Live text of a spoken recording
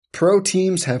Pro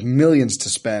teams have millions to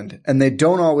spend, and they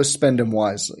don't always spend them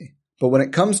wisely. But when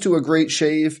it comes to a great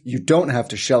shave, you don't have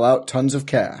to shell out tons of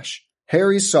cash.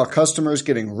 Harry's saw customers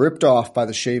getting ripped off by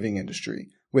the shaving industry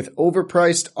with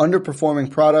overpriced,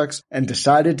 underperforming products and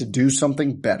decided to do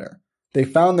something better. They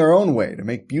found their own way to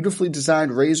make beautifully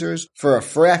designed razors for a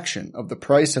fraction of the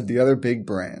price of the other big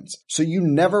brands, so you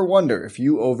never wonder if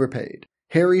you overpaid.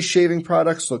 Harry's shaving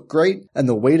products look great, and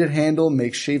the weighted handle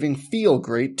makes shaving feel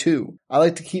great too. I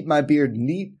like to keep my beard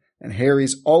neat, and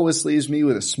Harry's always leaves me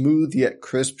with a smooth yet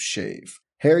crisp shave.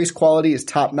 Harry's quality is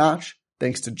top-notch,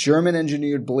 thanks to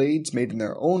German-engineered blades made in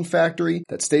their own factory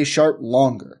that stay sharp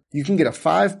longer. You can get a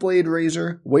 5-blade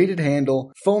razor, weighted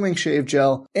handle, foaming shave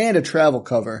gel, and a travel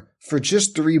cover for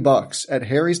just $3 at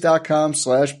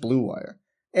harrys.com/bluewire.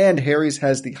 And Harry's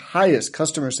has the highest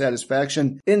customer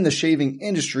satisfaction in the shaving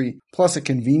industry, plus a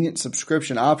convenient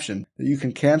subscription option that you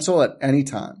can cancel at any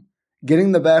time.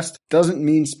 Getting the best doesn't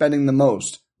mean spending the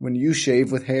most when you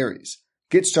shave with Harry's.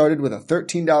 Get started with a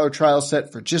 $13 trial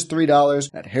set for just $3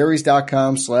 at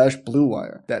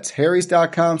harrys.com/bluewire. That's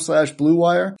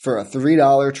harrys.com/bluewire for a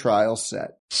 $3 trial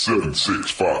set. 7,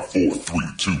 6, 5, 4, 3,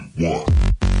 2, 1.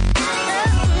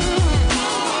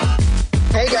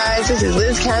 Hey guys, this is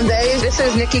Liz Cambage. This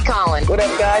is Nikki Collins. What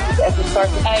up guys, it's Esther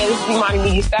Carson. Hey, this is Imani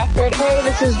Miggy Stafford. Hey,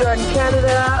 this is Jordan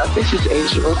Canada. This is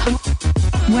Asia Wilson.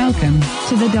 Welcome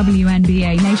to the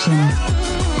WNBA Nation.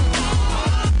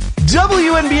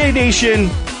 WNBA Nation,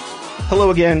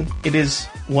 hello again. It is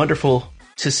wonderful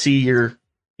to see your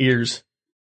ears,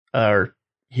 or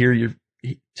hear your.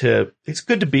 It's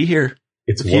good to be here.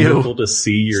 It's wonderful to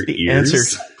see your ears.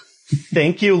 Answer.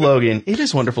 Thank you, Logan. It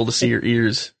is wonderful to see your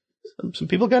ears. Some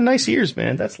people got nice ears,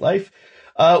 man. That's life.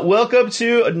 Welcome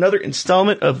to another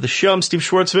installment of the show. I'm Steve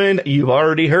Schwartzman. You've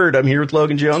already heard. I'm here with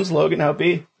Logan Jones. Logan, how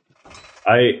be?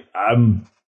 I'm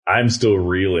still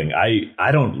reeling.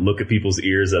 I don't look at people's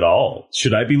ears at all.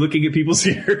 Should I be looking at people's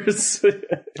ears?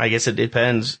 I guess it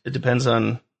depends. It depends.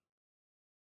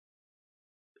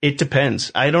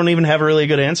 I don't even have a really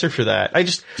good answer for that. Do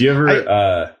you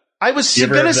ever, I was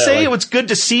going to say it was good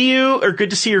to see you or good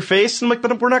to see your face. And I'm like,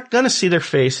 but we're not going to see their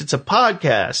face. It's a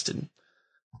podcast. And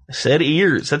I said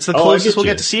ears. That's the closest we'll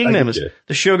get to seeing them. As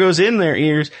the show goes in their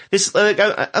ears. This,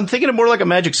 I'm thinking of more like a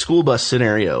Magic School Bus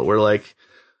scenario where like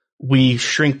we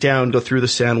shrink down, go through the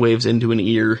sound waves into an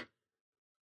ear.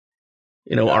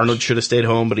 You know, Arnold should have stayed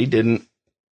home, but he didn't.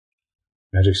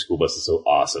 Magic School Bus is so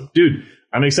awesome. Dude,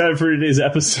 I'm excited for today's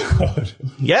episode.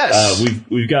 Yes.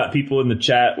 We've got people in the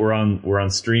chat. We're on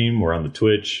stream. We're on the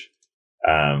Twitch.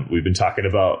 We've been talking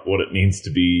about what it means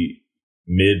to be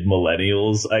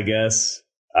mid-millennials, I guess.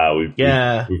 We've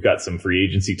got some free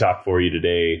agency talk for you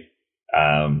today.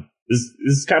 This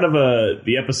is kind of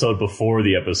the episode before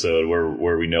the episode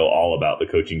where we know all about the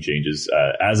coaching changes.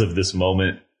 As of this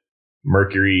moment,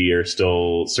 Mercury are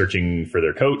still searching for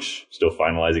their coach, still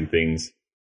finalizing things.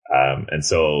 And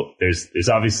so there's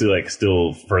obviously like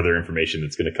still further information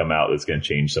that's going to come out that's going to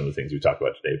change some of the things we talked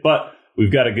about today. But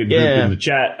we've got a good group in the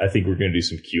chat. I think we're going to do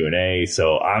some Q&A.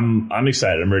 So I'm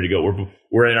excited. I'm ready to go.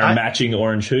 We're in our matching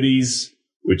orange hoodies,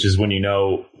 which is when you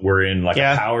know we're in like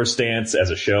a power stance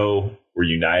as a show. We're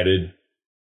united.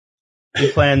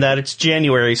 We planned that. It's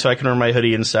January, so I can wear my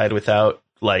hoodie inside without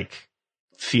like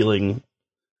feeling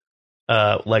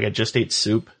like I just ate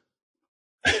soup.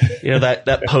 You know,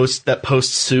 that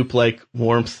post soup like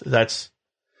warmth. That's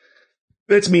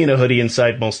me in a hoodie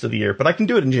inside most of the year, but I can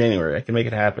do it in January. I can make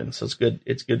it happen. So it's good.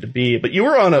 It's good to be. But you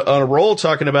were on a roll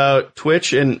talking about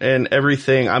Twitch and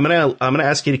everything. I'm gonna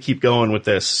ask you to keep going with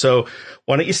this. So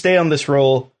why don't you stay on this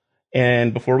roll?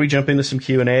 And before we jump into some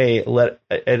Q&A, let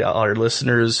our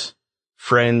listeners,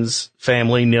 friends,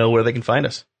 family know where they can find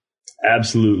us.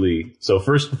 Absolutely. So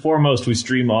first and foremost, we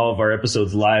stream all of our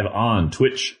episodes live on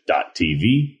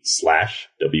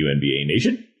twitch.tv/WNBA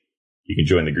Nation. You can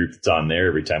join the group that's on there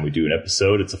every time we do an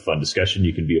episode. It's a fun discussion.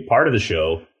 You can be a part of the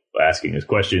show by asking us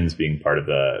questions, being part of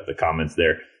the comments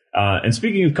there. And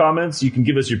speaking of comments, you can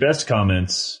give us your best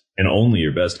comments and only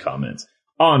your best comments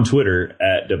on Twitter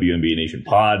at WNBA Nation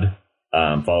Pod.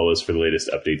 Follow us for the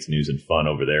latest updates, news, and fun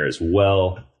over there as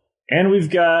well. And we've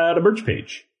got a merch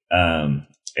page.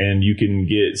 And you can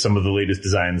get some of the latest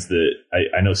designs that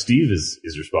I know Steve is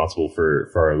responsible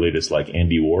for our latest like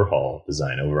Andy Warhol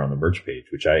design over on the merch page,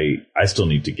 which I still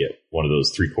need to get one of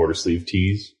those 3/4 sleeve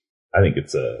tees. I think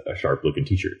it's a sharp looking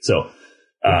t-shirt. So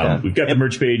we've got the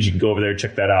merch page. You can go over there,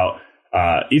 check that out.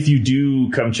 If you do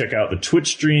come check out the Twitch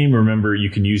stream, remember you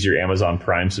can use your Amazon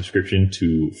Prime subscription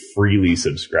to freely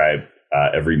subscribe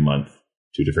every month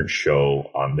to a different show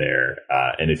on there.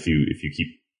 And if you keep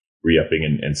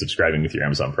re-upping and subscribing with your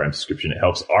Amazon Prime subscription. It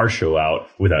helps our show out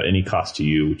without any cost to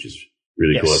you, which is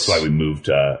really cool. That's why we moved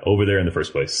over there in the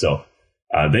first place. So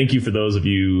thank you for those of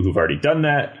you who've already done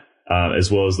that,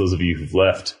 as well as those of you who've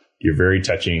left your very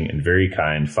touching and very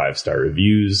kind 5-star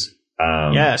reviews.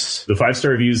 Yes. The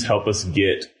 5-star reviews help us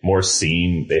get more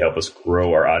seen. They help us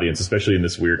grow our audience, especially in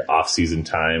this weird off-season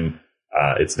time.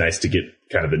 It's nice to get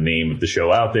kind of the name of the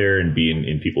show out there and be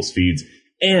in people's feeds.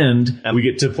 And we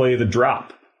get to play the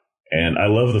drop. And I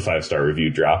love the 5-star review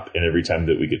drop. And every time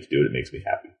that we get to do it, it makes me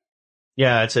happy.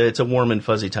 Yeah, it's a warm and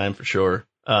fuzzy time for sure.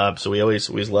 So we always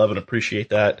love and appreciate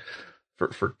that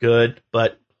for good.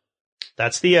 But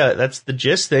that's the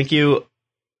gist. Thank you,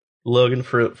 Logan,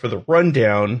 for the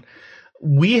rundown.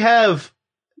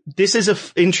 This is an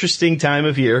interesting time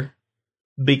of year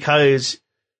because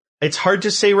it's hard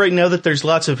to say right now that there's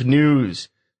lots of news,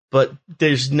 but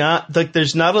there's not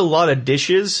a lot of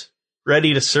dishes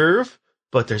ready to serve,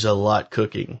 but there's a lot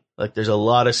cooking. Like there's a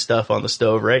lot of stuff on the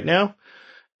stove right now.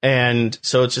 And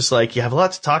so it's just like you have a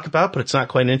lot to talk about, but it's not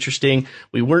quite interesting.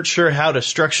 We weren't sure how to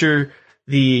structure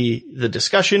the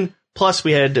discussion. Plus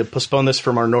we had to postpone this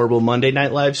from our normal Monday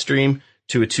night live stream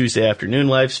to a Tuesday afternoon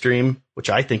live stream, which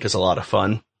I think is a lot of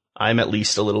fun. I'm at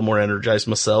least a little more energized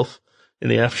myself in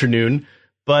the afternoon.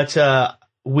 But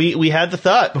we had the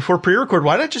thought before pre-record,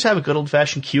 why not just have a good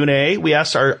old-fashioned Q&A? We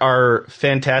asked our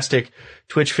fantastic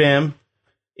Twitch fam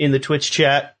in the Twitch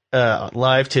chat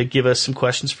live to give us some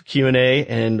questions for Q&A,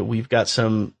 and we've got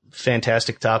some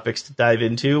fantastic topics to dive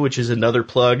into, which is another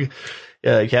plug.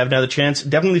 If you haven't had the chance,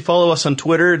 definitely follow us on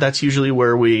Twitter. That's usually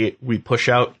where we push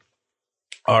out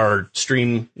our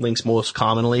stream links most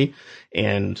commonly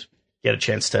and get a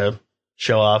chance to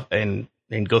show off and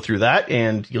go through that.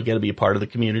 And you'll get to be a part of the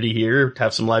community here,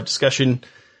 have some live discussion,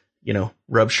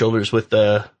 rub shoulders with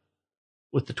the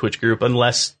Twitch group,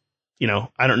 unless,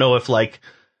 I don't know if like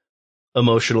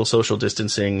emotional social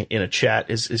distancing in a chat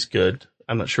is good.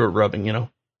 I'm not sure rubbing,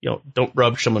 don't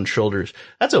rub someone's shoulders.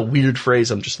 That's a weird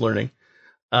phrase I'm just learning.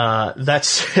 That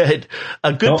said,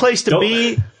 a good place to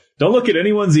be. Don't look at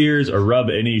anyone's ears or rub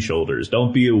any shoulders.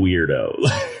 Don't be a weirdo.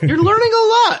 You're learning a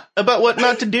lot about what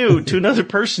not to do to another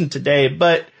person today.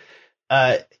 But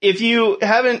if you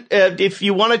haven't, if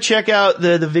you want to check out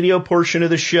the video portion of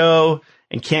the show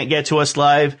and can't get to us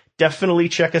live, definitely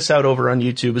check us out over on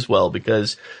YouTube as well,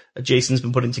 because Jason's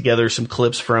been putting together some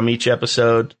clips from each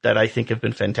episode that I think have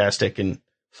been fantastic and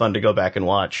fun to go back and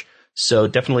watch. So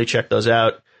definitely check those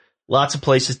out. Lots of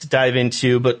places to dive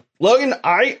into, but Logan,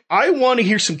 I want to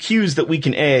hear some cues that we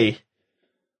can and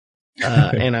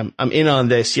I'm in on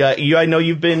this. Yeah, I know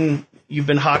you've been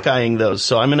Hawkeyeing those,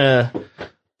 so I'm gonna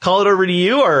call it over to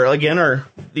you. Or again,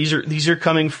 these are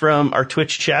coming from our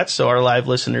Twitch chat, so our live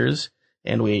listeners,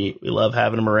 and we love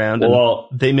having them around. Well,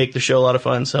 and they make the show a lot of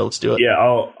fun, so let's do it. Yeah,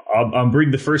 I'll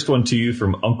bring the first one to you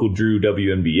from Uncle Drew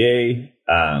WNBA.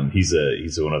 He's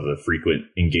one of the frequent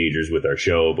engagers with our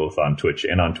show, both on Twitch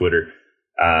and on Twitter.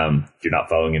 If you're not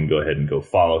following him, go ahead and go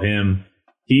follow him.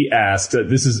 He asked, I'm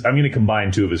going to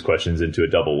combine two of his questions into a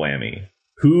double whammy.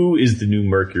 Who is the new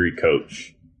Mercury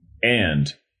coach?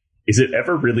 And is it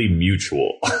ever really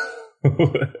mutual?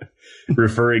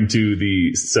 Referring to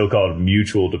the so-called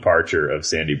mutual departure of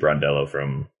Sandy Brondello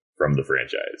from the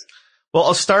franchise. Well,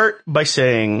 I'll start by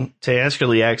saying, to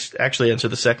actually answer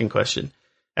the second question,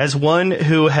 as one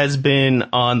who has been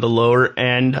on the lower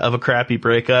end of a crappy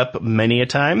breakup many a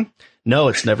time, no,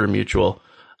 it's never mutual.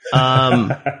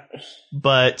 But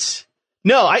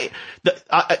no,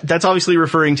 that's obviously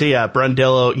referring to,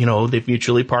 Brondello, they've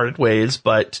mutually parted ways,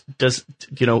 but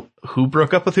who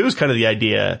broke up with who is kind of the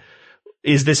idea.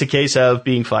 Is this a case of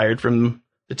being fired from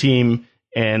the team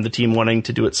and the team wanting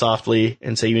to do it softly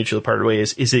and say mutually parted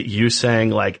ways? Is it you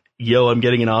saying like, yo, I'm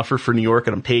getting an offer for New York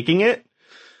and I'm taking it?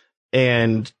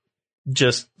 And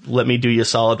just let me do you a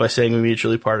solid by saying we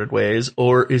mutually parted ways?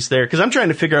 Or is there, because I'm trying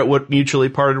to figure out what mutually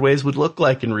parted ways would look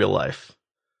like in real life.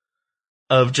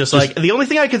 Of just like, the only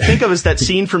thing I could think of is that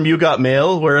scene from You Got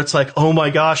Mail where it's like, oh my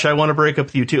gosh, I want to break up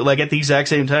with you too. Like at the exact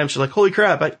same time, she's like, holy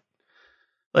crap,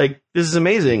 this is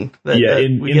amazing.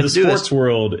 In the sports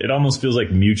world, it almost feels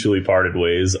like mutually parted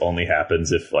ways only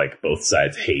happens if like both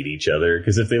sides hate each other.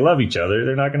 Because if they love each other,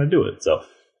 they're not going to do it. So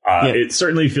it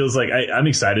certainly feels like I'm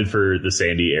excited for the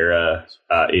Sandy era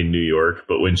in New York.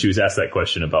 But when she was asked that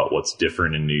question about what's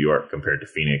different in New York compared to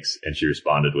Phoenix, and she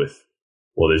responded with,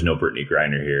 well, there's no Brittany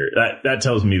Griner here. That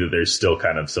tells me that there's still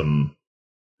kind of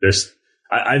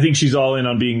I think she's all in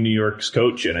on being New York's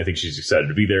coach, and I think she's excited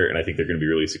to be there, and I think they're going to be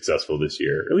really successful this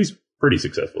year, or at least pretty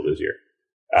successful this year.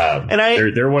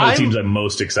 They're one of the teams I'm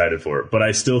most excited for, but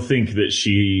I still think that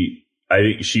she I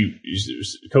think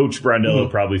Coach Brondello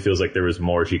probably feels like there was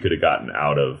more she could have gotten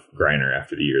out of Griner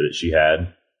after the year that she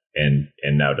had, and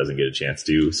now doesn't get a chance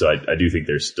to. So I do think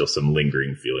there's still some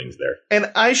lingering feelings there.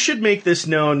 And I should make this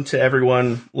known to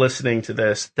everyone listening to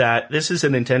this, that this is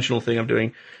an intentional thing I'm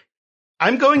doing.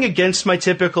 I'm going against my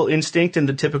typical instinct and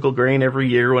the typical grain every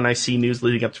year when I see news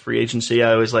leading up to free agency.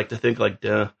 I always like to think like,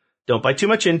 don't buy too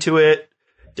much into it.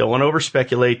 Don't want to over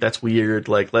speculate. That's weird.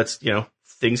 Like, let's,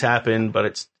 things happen, but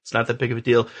it's not that big of a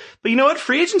deal. But you know what?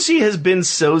 Free agency has been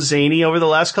so zany over the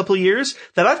last couple of years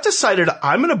that I've decided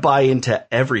I'm going to buy into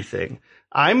everything.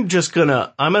 I'm going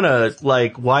to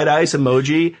like wide eyes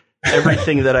emoji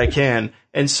everything that I can.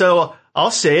 And so I'll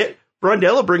say it.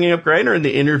 Brondello bringing up Griner in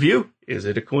the interview. Is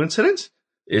it a coincidence?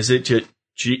 Is it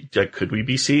could we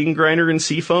be seeing Griner in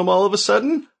Seafoam all of a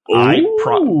sudden?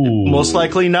 Most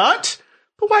likely not.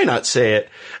 But why not say it?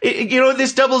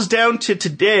 This doubles down to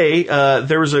today.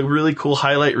 There was a really cool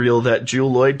highlight reel that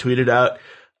Jewel Lloyd tweeted out.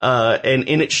 And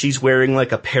in it, she's wearing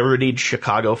like a parodied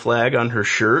Chicago flag on her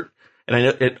shirt. And I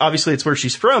know obviously it's where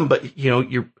she's from, but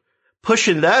you're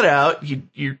pushing that out.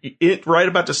 You're right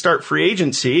about to start free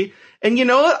agency. And you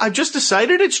know what? I've just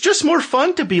decided it's just more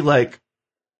fun to be like,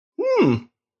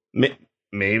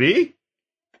 maybe.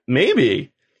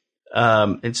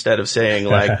 Instead of saying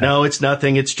like, no, it's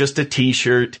nothing. It's just a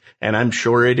t-shirt. And I'm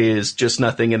sure it is just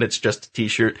nothing. And it's just a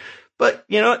t-shirt. But,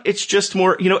 it's just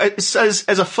more, as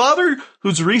a father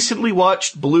who's recently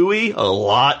watched Bluey a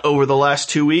lot over the last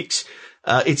 2 weeks,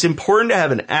 it's important to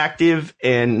have an active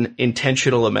and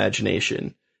intentional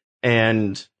imagination.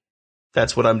 And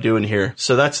that's what I'm doing here.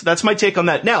 So that's my take on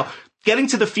that. Now, getting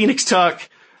to the Phoenix talk,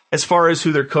 as far as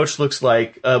who their coach looks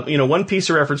like, one piece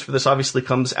of reference for this obviously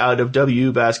comes out of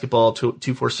WU Basketball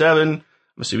 247. I'm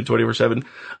assuming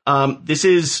 24/7. This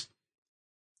is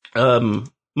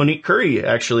Monique Curry,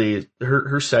 actually,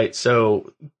 her site.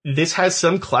 So this has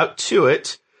some clout to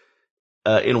it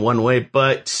in one way,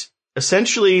 but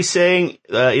essentially saying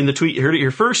in the tweet, you heard it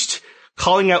here first,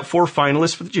 calling out 4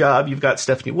 finalists for the job. You've got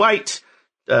Stephanie White,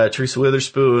 Teresa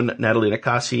Witherspoon, Natalie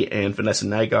Nakasi, and Vanessa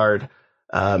Nygaard.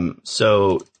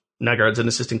 So Nygaard's an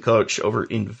assistant coach over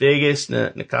in Vegas.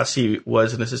 Nakasi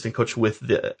was an assistant coach with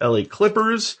the LA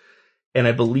Clippers, and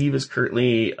I believe is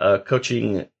currently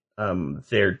coaching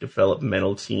their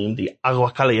developmental team, the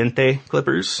Agua Caliente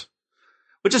Clippers,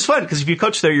 which is fun because if you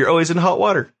coach there, you're always in hot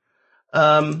water.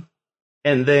 And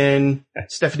then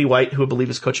Stephanie White, who I believe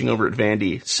is coaching over at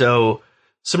Vandy. So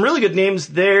some really good names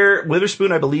there.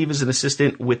 Witherspoon, I believe, is an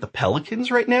assistant with the Pelicans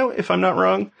right now, if I'm not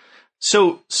wrong.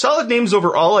 So solid names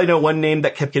overall. I know one name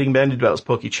that kept getting bandied about was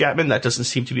Pokey Chapman. That doesn't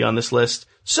seem to be on this list.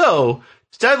 So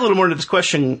to dive a little more into this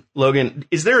question, Logan,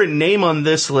 is there a name on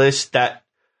this list that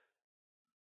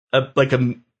not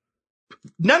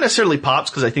necessarily pops,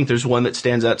 because I think there's one that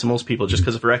stands out to most people just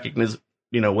because of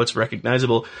what's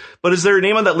recognizable. But is there a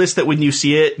name on that list that when you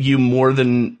see it, you more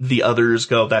than the others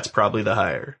go, that's probably the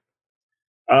hire?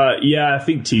 Yeah, I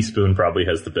think Teaspoon probably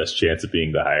has the best chance of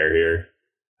being the hire here.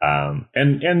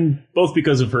 And both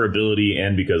because of her ability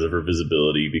and because of her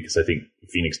visibility, because I think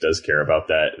Phoenix does care about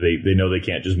that. They know they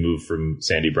can't just move from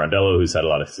Sandy Brondello, who's had a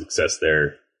lot of success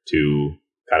there, to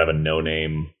kind of a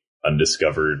no-name,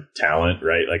 undiscovered talent,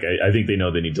 right? Like, I think they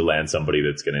know they need to land somebody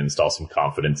that's going to install some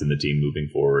confidence in the team moving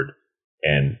forward.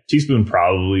 And Teaspoon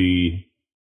probably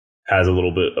has a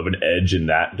little bit of an edge in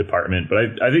that department, but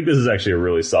I think this is actually a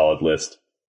really solid list.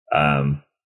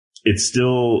 It's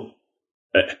still,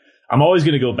 I'm always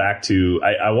going to go back to,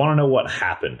 I want to know what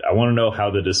happened. I want to know how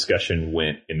the discussion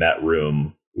went in that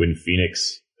room when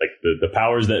Phoenix, like the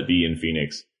powers that be in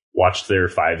Phoenix, watched their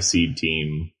 5-seed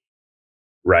team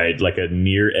ride like a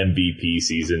near MVP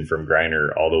season from Griner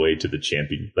all the way to the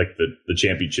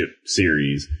championship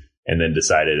series, and then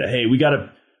decided, hey, we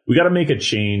gotta make a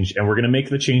change, and we're gonna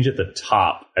make the change at the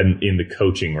top and in the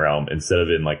coaching realm instead of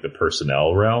in like the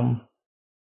personnel realm.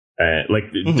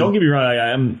 Don't get me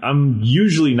wrong, I'm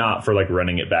usually not for like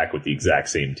running it back with the exact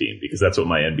same team, because that's what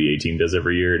my NBA team does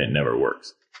every year and it never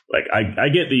works. Like I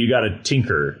get that you gotta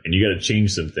tinker and you gotta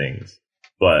change some things,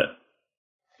 but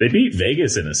they beat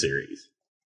Vegas in a series.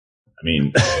 I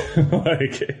mean,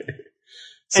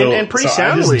 and pretty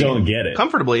soundly. I just don't get it.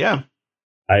 Comfortably, yeah.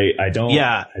 I don't.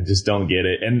 Yeah. I just don't get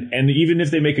it. And even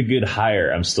if they make a good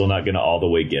hire, I'm still not going to all the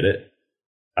way get it.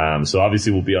 So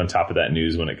obviously we'll be on top of that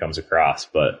news when it comes across.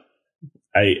 But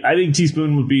I think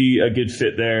Teaspoon would be a good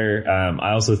fit there.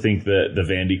 I also think that the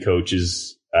Vandy coach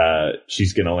is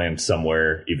she's going to land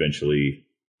somewhere eventually,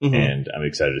 and I'm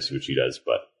excited to see what she does.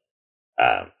 But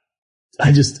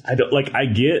I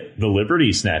get the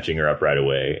Liberty snatching her up right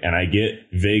away, and I get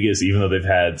Vegas, even though they've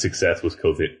had success with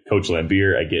Coach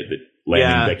Lambier. I get that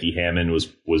landing Becky Hammond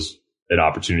was an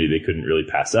opportunity they couldn't really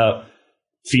pass up.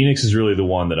 Phoenix is really the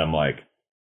one that I'm like,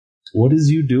 what is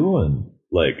you doing?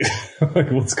 Like,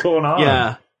 like what's going on?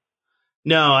 Yeah.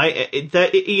 No,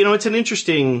 it's an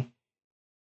interesting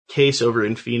case over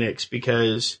in Phoenix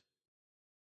because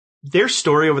their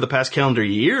story over the past calendar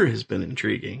year has been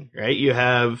intriguing, right? You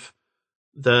have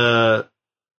the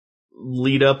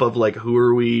lead up of like, who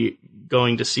are we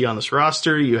going to see on this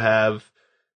roster? You have,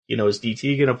 is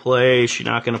DT going to play? Is she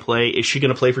not going to play? Is she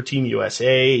going to play for Team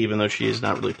USA, even though she is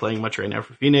not really playing much right now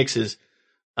for Phoenix?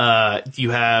 You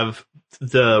have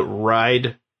the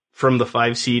ride from the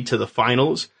 5 seed to the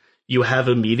finals. You have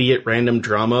immediate random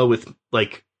drama with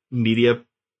like media,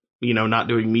 not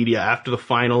doing media after the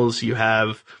finals. You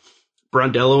have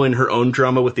Brondello and her own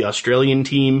drama with the Australian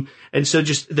team. And so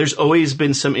there's always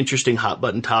been some interesting hot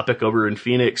button topic over in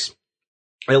Phoenix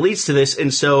that leads to this.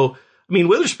 And so,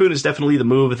 Witherspoon is definitely the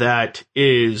move that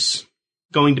is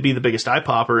going to be the biggest eye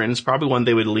popper, and it's probably one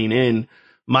they would lean in.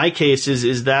 My case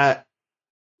is that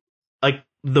like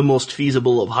the most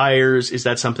feasible of hires? Is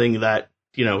that something that,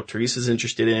 Teresa's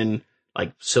interested in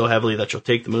like so heavily that she'll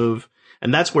take the move?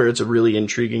 And that's where it's a really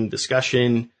intriguing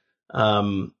discussion. I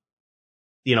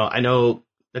know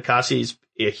Nakasi's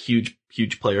a huge,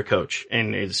 huge player coach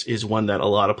and is one that a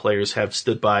lot of players have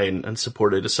stood by and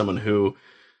supported as someone who,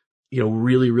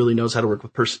 really, really knows how to work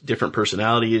with different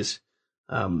personalities.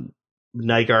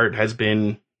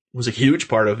 Nygaard was a huge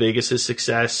part of Vegas's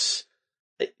success.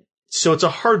 So it's a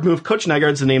hard move. Coach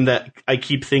Nygaard's the name that I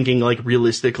keep thinking like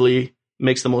realistically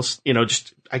makes the most,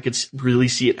 I could really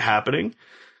see it happening.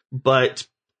 But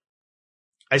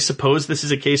I suppose this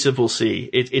is a case of we'll see.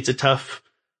 It's a tough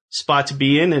spot to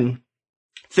be in, and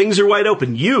things are wide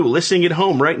open. You listening at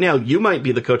home right now, you might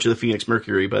be the coach of the Phoenix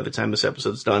Mercury by the time this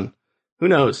episode's done. Who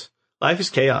knows? Life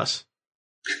is chaos.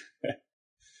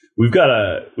 We've got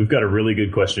a really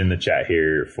good question in the chat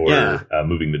here for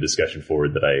moving the discussion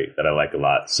forward that I like a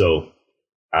lot. So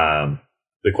the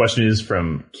question is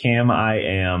from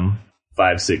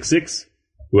CamIam566,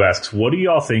 who asks, what do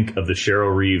y'all think of the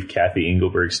Cheryl Reeve, Kathy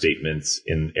Engelberg statements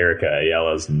in Erica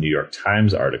Ayala's New York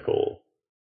Times article,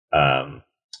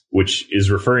 which is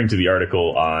referring to the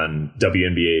article on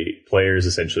WNBA players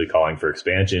essentially calling for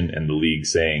expansion and the league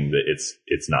saying that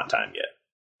it's not time yet.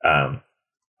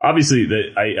 Obviously,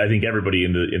 I think everybody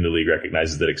in the league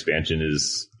recognizes that expansion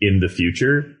is in the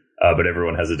future, but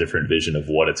everyone has a different vision of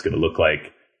what it's going to look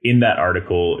like. In that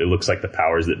article, it looks like the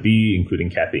powers that be,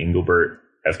 including Kathy Engelbert,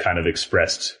 have kind of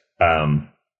expressed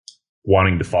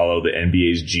wanting to follow the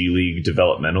NBA's G League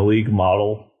developmental league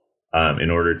model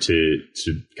in order to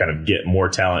kind of get more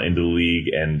talent into the league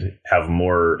and have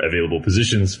more available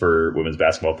positions for women's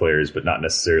basketball players, but not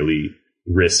necessarily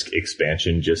risk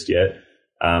expansion just yet.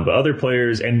 But other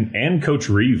players and Coach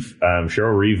Reeve,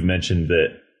 Cheryl Reeve mentioned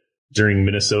that during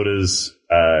Minnesota's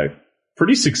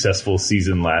pretty successful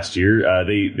season last year,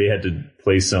 they had to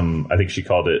play some, I think she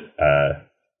called it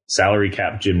salary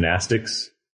cap gymnastics.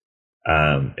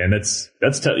 And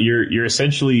you're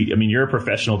essentially, you're a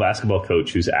professional basketball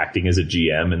coach who's acting as a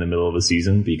GM in the middle of the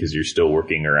season because you're still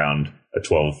working around a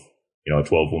 12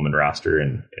 woman roster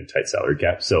and tight salary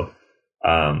cap. So,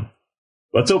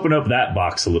 let's open up that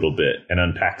box a little bit and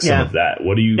unpack some of that.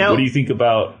 What do you think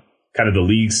about kind of the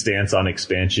league's stance on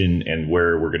expansion and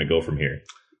where we're going to go from here?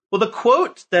 Well, the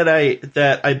quote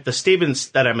the statements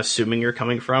that I'm assuming you're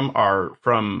coming from are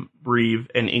from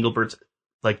Reeve and Engelbert's,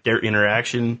 like their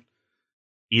interaction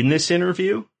in this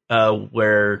interview,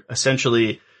 where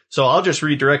essentially, so I'll just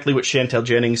read directly what Chantel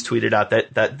Jennings tweeted out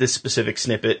that this specific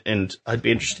snippet, and I'd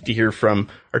be interested to hear from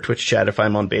our Twitch chat if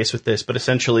I'm on base with this, but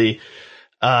essentially,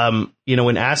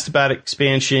 when asked about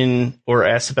expansion or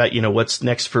asked about, what's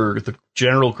next for the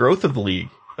general growth of the league,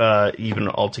 even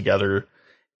altogether,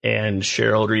 and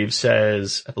Cheryl Reeve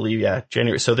says, I believe,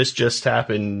 January. So this just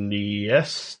happened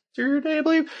yesterday, I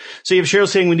believe. So you have Cheryl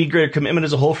saying we need greater commitment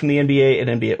as a whole from the NBA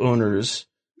and NBA owners.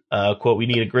 Quote, we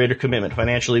need a greater commitment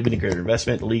financially. We need greater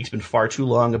investment. The league's been far too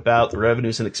long about the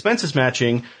revenues and expenses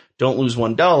matching. Don't lose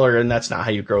 $1, and that's not how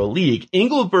you grow a league.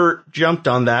 Engelbert jumped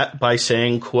on that by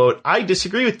saying, quote, I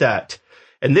disagree with that.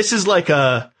 And this is like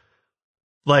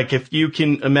if you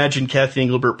can imagine Kathy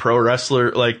Engelbert pro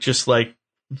wrestler,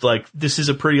 this is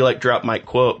a pretty drop mic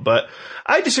quote, but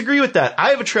I disagree with that.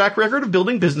 I have a track record of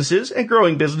building businesses and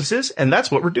growing businesses, and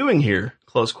that's what we're doing here.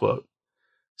 Close quote.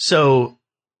 So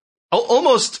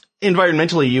almost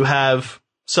environmentally, you have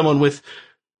someone with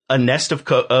a nest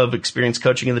of experience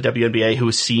coaching in the WNBA who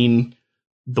has seen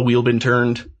the wheel been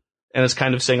turned and is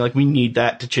kind of saying we need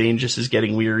that to change. This is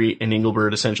getting weary. And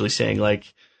Engelbert essentially saying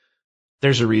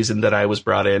there's a reason that I was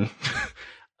brought in.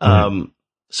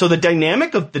 So the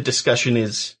dynamic of the discussion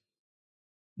is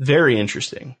very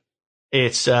interesting.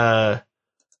 It's in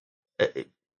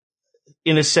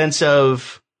a sense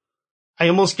of, I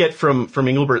almost get from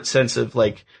Engelbert's sense of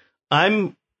like,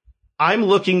 I'm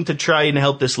looking to try and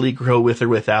help this league grow with or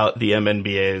without the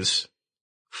MNBA's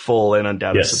full and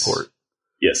undoubted support.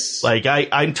 Yes. Like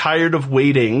I'm tired of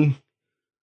waiting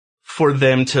for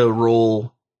them to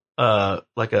roll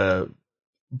like a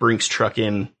Brinks truck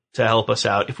in to help us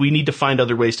out. If we need to find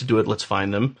other ways to do it, let's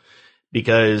find them.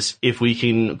 Because if we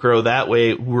can grow that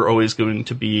way, we're always going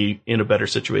to be in a better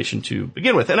situation to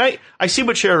begin with. And I see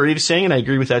what Cheryl Reeve is saying, and I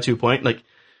agree with that to a point. Like,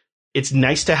 it's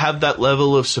nice to have that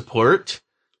level of support.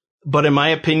 But in my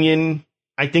opinion,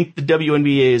 I think the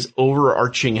WNBA's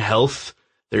overarching health,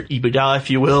 their EBITDA, if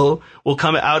you will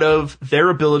come out of their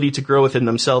ability to grow within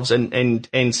themselves and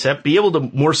be able to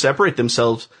more separate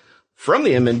themselves from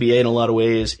the MNBA in a lot of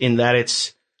ways, in that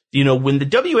it's, you know, when the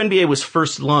WNBA was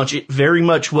first launched, it very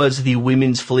much was the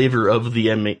women's flavor of the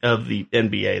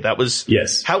NBA. That was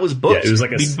how it was booked. Yeah, it was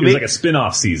like a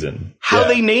spin-off season. How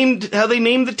they named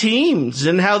the teams,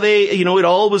 and how they, you know, it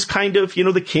all was kind of, you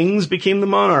know, the Kings became the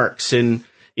Monarchs, and,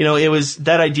 you know, it was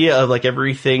that idea of like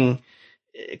everything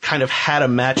kind of had a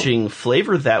matching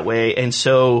flavor that way. And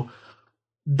so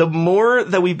the more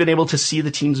that we've been able to see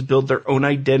the teams build their own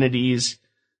identities,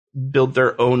 build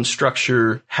their own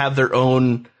structure, have their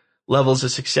own levels of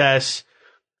success,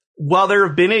 while there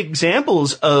have been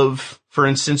examples of, for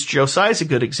instance, Joe Tsai's a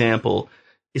good example,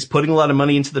 is putting a lot of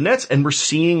money into the Nets, and we're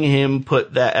seeing him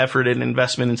put that effort and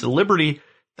investment into the Liberty.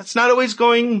 That's not always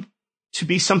going to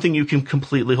be something you can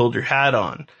completely hold your hat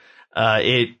on.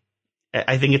 I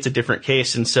think it's a different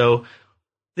case. And so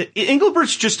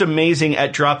Engelbert's just amazing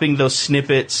at dropping those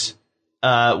snippets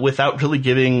without really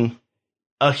giving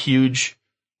a huge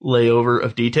layover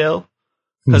of detail.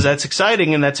 Because that's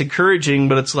exciting and that's encouraging,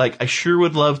 but it's like, I sure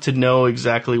would love to know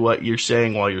exactly what you're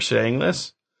saying while you're saying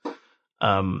this.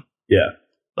 But yeah.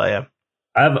 I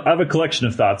have a collection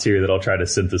of thoughts here that I'll try to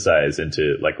synthesize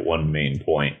into like one main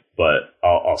point, but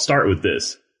I'll start with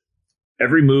this.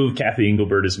 Every move Cathy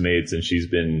Engelbert has made since she's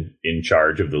been in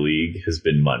charge of the league has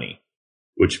been money,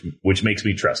 which makes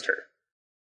me trust her.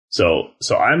 So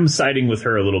I'm siding with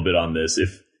her a little bit on this.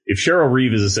 If Cheryl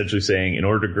Reeve is essentially saying, in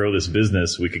order to grow this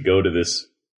business, we could go to this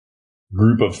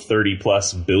group of 30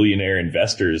 plus billionaire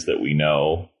investors that we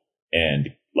know and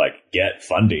like get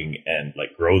funding and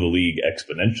like grow the league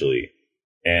exponentially.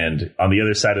 And on the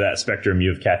other side of that spectrum,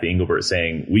 you have Cathy Engelbert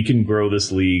saying, we can grow this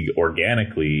league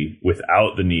organically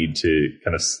without the need to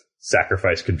kind of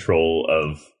sacrifice control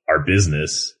of our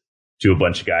business to a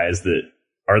bunch of guys that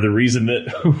are the reason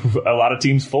that a lot of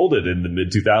teams folded in the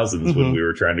mid 2000s when we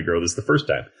were trying to grow this the first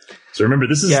time. So remember,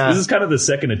 this is kind of the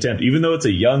second attempt, even though it's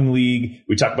a young league.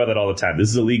 We talk about that all the time. This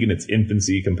is a league in its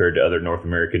infancy compared to other North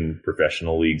American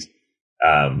professional leagues.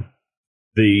 The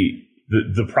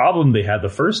problem they had the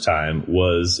first time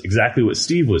was exactly what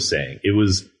Steve was saying. It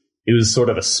was sort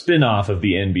of a spin-off of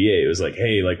the NBA. It was like,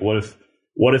 hey, like what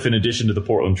if in addition to the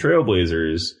Portland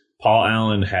Trailblazers, Paul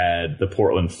Allen had the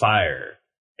Portland Fire?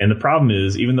 And the problem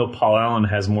is, even though Paul Allen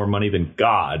has more money than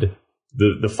God,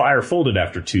 the Fire folded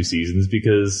after 2 seasons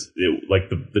because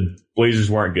the Blazers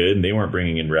weren't good and they weren't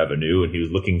bringing in revenue, and he was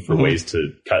looking for ways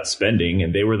to cut spending,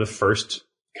 and they were the first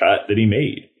cut that he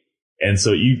made. And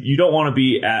so you don't want to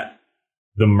be at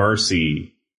the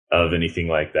mercy of anything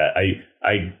like that.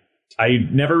 I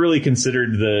never really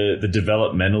considered the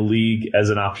developmental league as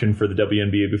an option for the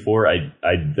WNBA before.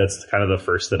 That's kind of the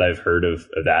first that I've heard of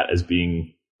that as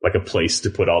being like a place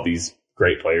to put all these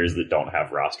great players that don't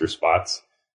have roster spots.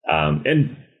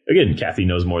 And again, Cathy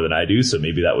knows more than I do, so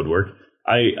maybe that would work.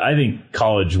 I think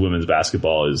college women's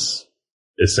basketball is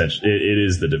essentially, it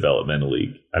is the developmental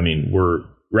league. I mean, we're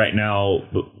right now,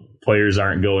 players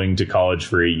aren't going to college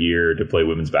for a year to play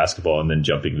women's basketball and then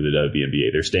jumping to the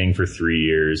WNBA. They're staying for 3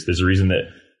 years. There's a reason that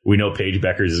we know Paige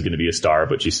Beckers is going to be a star,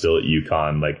 but she's still at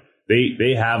UConn. Like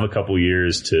they have a couple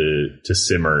years to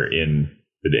simmer in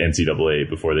the NCAA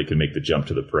before they can make the jump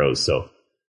to the pros. So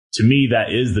to me,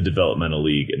 that is the developmental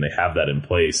league, and they have that in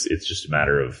place. It's just a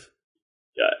matter of,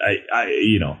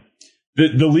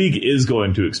 the league is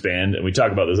going to expand, and we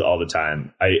talk about this all the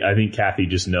time. I think Cathy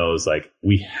just knows, like,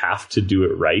 we have to do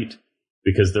it right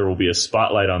because there will be a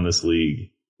spotlight on this league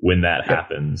when that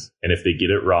happens. And if they get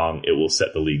it wrong, it will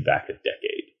set the league back a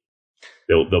decade.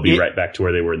 They'll be right back to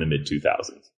where they were in the mid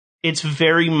 2000s. It's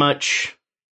very much,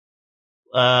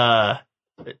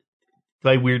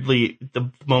 weirdly,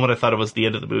 the moment I thought it was the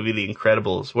end of the movie, The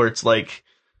Incredibles, where it's like,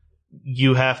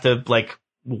 you have to like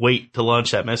wait to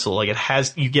launch that missile. Like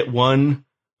you get one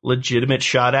legitimate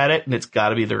shot at it, and it's got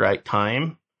to be the right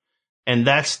time. And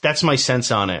that's my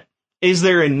sense on it. Is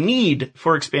there a need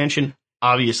for expansion?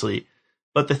 obviously.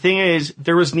 But the thing is,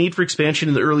 there was need for expansion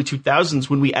in the early 2000s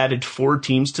when we added 4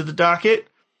 teams to the docket.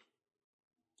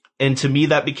 And to me,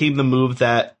 that became the move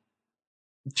that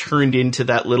turned into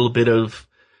that little bit of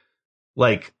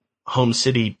like home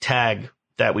city tag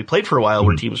that we played for a while,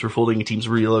 where teams were folding and teams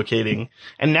were relocating.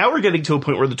 And now we're getting to a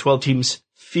point where the 12 teams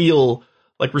feel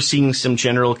like we're seeing some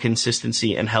general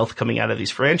consistency and health coming out of these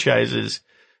franchises.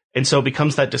 And so it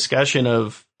becomes that discussion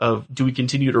of do we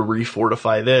continue to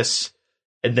refortify this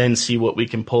and then see what we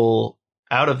can pull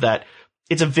out of that?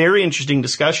 It's a very interesting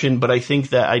discussion, but I think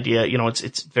that idea,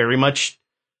 it's very much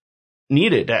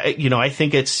needed. I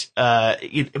think it's,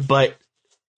 but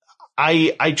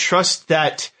I trust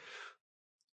that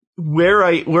where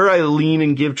I lean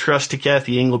and give trust to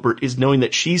Kathy Engelbert is knowing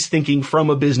that she's thinking from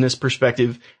a business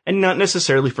perspective and not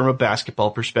necessarily from a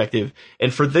basketball perspective.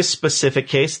 And for this specific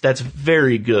case, that's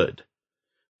very good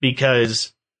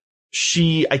because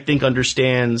she, I think,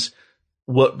 understands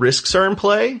what risks are in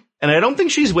play. And I don't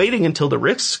think she's waiting until the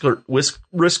risks are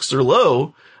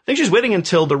low. I think she's waiting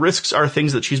until the risks are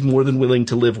things that she's more than willing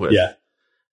to live with. Yeah.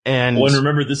 And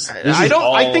remember this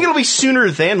I think it'll be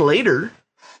sooner than later.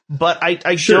 But I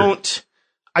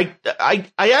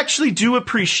actually do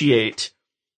appreciate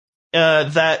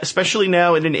that, especially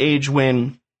now in an age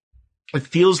when it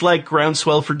feels like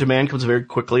groundswell for demand comes very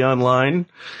quickly online,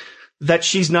 that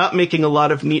she's not making a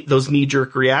lot of those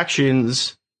knee-jerk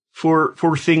reactions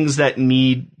for things that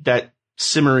need that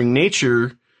simmering nature.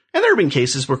 And there have been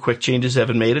cases where quick changes have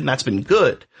been made, and that's been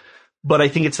good. But I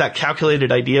think it's that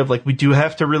calculated idea of like, we do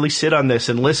have to really sit on this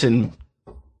and listen.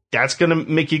 That's going to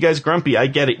make you guys grumpy. I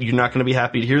get it. You're not going to be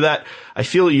happy to hear that. I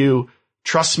feel you.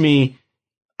 Trust me.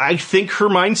 I think her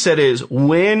mindset is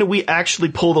when we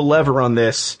actually pull the lever on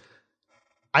this,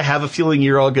 I have a feeling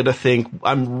you're all going to think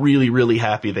I'm really, really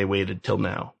happy they waited till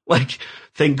now. Like,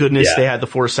 thank goodness they had the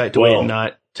foresight to wait and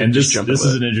not to and just jump this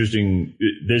into is an interesting,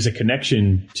 there's a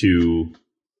connection to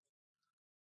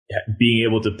being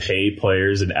able to pay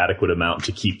players an adequate amount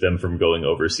to keep them from going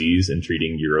overseas and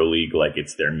treating EuroLeague like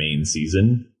it's their main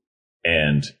season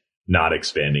and not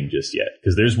expanding just yet.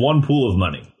 Because there's one pool of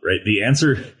money, right? The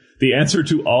answer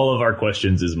to all of our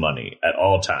questions is money at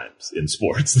all times in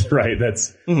sports, right? I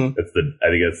think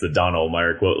that's the Don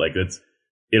Ohlmeyer quote. Like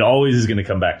it always is going to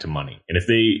come back to money. And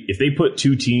if they put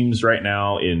 2 teams right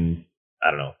now in, I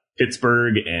don't know,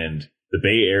 Pittsburgh and the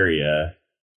Bay Area,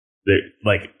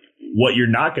 like what you're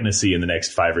not going to see in the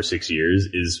next 5 or 6 years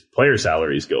is player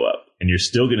salaries go up. And you're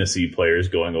still going to see players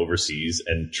going overseas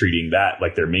and treating that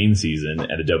like their main season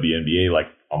and a WNBA like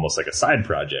almost like a side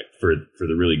project for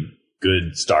the really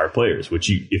good star players, which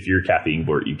if you're Kathy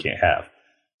Engelbert, you can't have.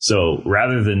 So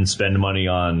rather than spend money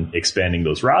on expanding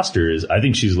those rosters, I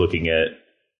think she's looking at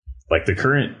like the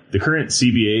current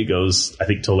CBA goes, I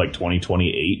think, till like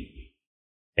 2028.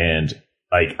 And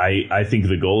like, I think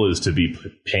the goal is to be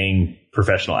paying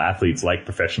professional athletes like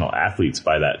professional athletes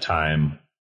by that time,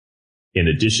 in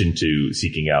addition to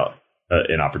seeking out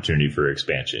an opportunity for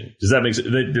expansion. Does that make sense?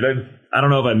 I don't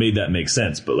know if I made that make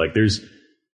sense, but like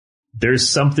there's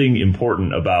something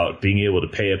important about being able to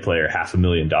pay a player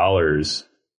 $500,000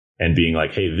 and being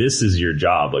like, hey, this is your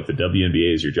job. Like the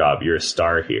WNBA is your job. You're a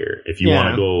star here. If you want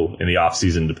to go in the off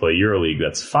season to play EuroLeague,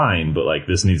 that's fine. But like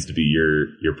this needs to be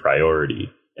your priority,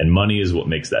 and money is what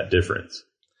makes that difference.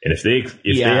 And if they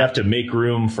have to make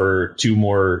room for 2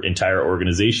 more entire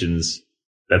organizations,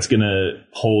 that's going to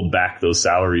hold back those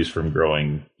salaries from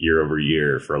growing year over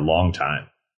year for a long time.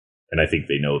 And I think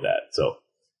they know that. So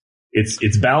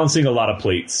it's balancing a lot of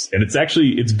plates, and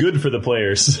it's good for the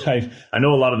players. I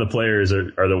know a lot of the players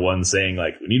are the ones saying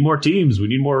like, we need more teams, we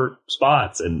need more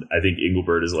spots. And I think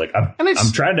Engelbert is like,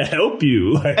 I'm trying to help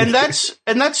you. and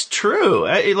that's true.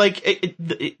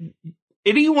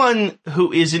 Anyone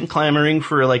who isn't clamoring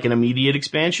for like an immediate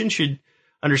expansion should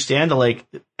understand that like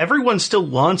everyone still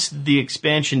wants the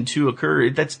expansion to occur.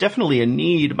 That's definitely a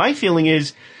need. My feeling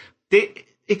is the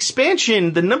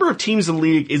expansion, the number of teams in the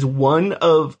league is one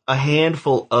of a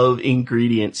handful of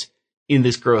ingredients in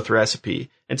this growth recipe.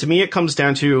 And to me, it comes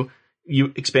down to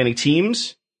you expanding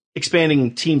teams,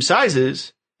 expanding team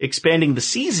sizes, expanding the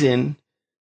season,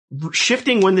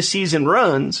 shifting when the season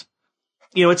runs.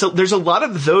 There's a lot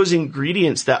of those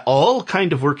ingredients that all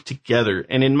kind of work together.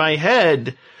 And in my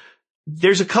head,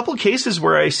 there's a couple cases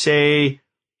where I say,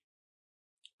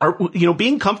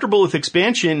 being comfortable with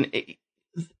expansion,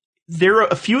 there are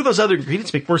a few of those other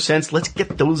ingredients make more sense. Let's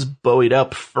get those buoyed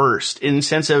up first, in the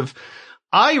sense of,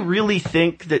 I really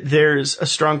think that there's a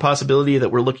strong possibility that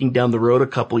we're looking down the road a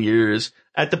couple years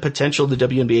at the potential of the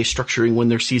WNBA structuring when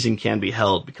their season can be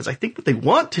held, because I think what they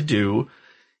want to do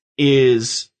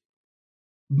is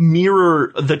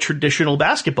mirror the traditional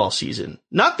basketball season.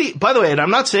 By the way, and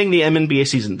I'm not saying the NBA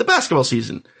season, the basketball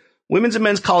season. Women's and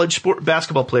men's college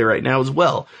basketball play right now as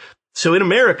well. So in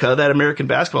America, that American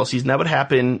basketball season, that would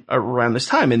happen around this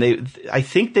time. And I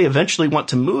think they eventually want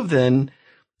to move then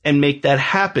and make that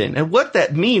happen. And what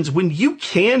that means, when you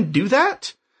can do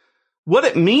that, what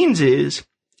it means is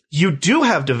you do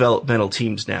have developmental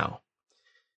teams now.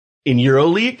 In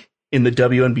EuroLeague, in the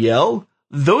WNBL,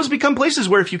 those become places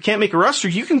where if you can't make a roster,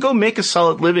 you can go make a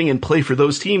solid living and play for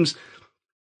those teams.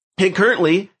 And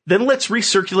currently, then let's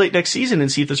recirculate next season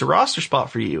and see if there's a roster spot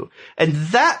for you. And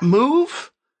that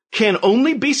move can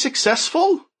only be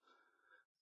successful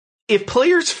if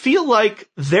players feel like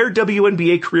their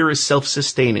WNBA career is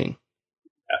self-sustaining.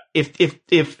 If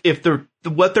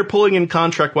what they're pulling in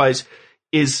contract-wise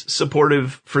is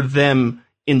supportive for them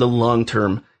in the long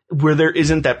term, where there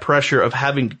isn't that pressure of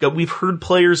having to go. We've heard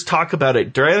players talk about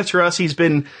it. Diana Taurasi's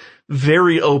been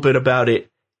very open about it.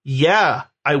 Yeah,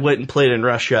 I went and played in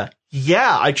Russia.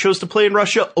 Yeah, I chose to play in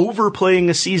Russia over playing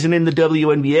a season in the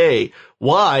WNBA.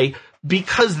 Why?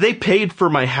 Because they paid for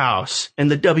my house and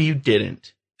the W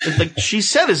didn't. Like she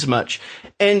said as much.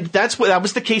 And that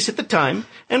was the case at the time.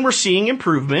 And we're seeing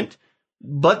improvement,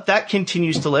 but that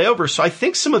continues to lay over. So I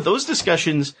think some of those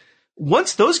discussions,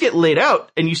 once those get laid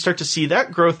out and you start to see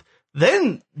that growth,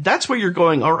 then that's where you're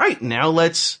going, all right, now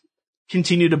let's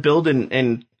continue to build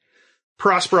and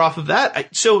prosper off of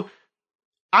that. So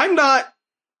I'm not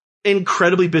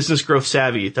incredibly business growth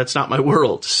savvy. That's not my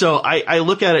world. So I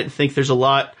look at it and think there's a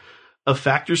lot of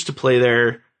factors to play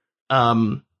there.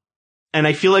 And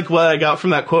I feel like what I got from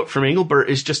that quote from Engelbert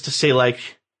is just to say, like,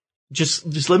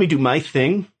 just let me do my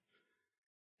thing.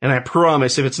 And I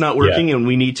promise if it's not working and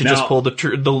we need to just pull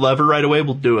the lever right away,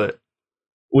 we'll do it.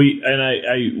 We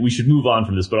should move on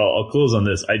from this, but I'll close on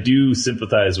this. I do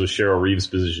sympathize with Cheryl Reeves'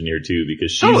 position here too,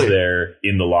 because she's there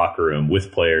in the locker room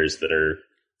with players that are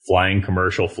flying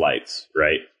commercial flights,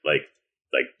 right? Like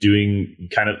doing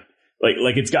kind of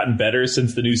like it's gotten better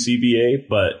since the new CBA,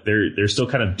 but they're still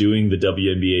kind of doing the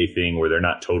WNBA thing where they're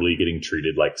not totally getting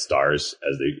treated like stars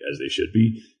as they should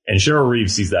be. And Cheryl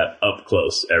Reeves sees that up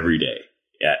close every day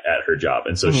at her job.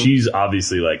 And so she's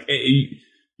obviously like, hey,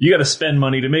 you got to spend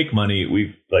money to make money.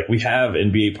 We have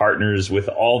NBA partners with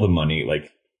all the money.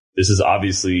 Like, this is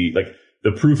obviously like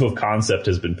the proof of concept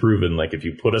has been proven. Like, if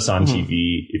you put us on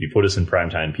TV, if you put us in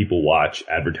primetime, people watch,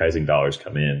 advertising dollars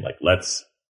come in. Like, let's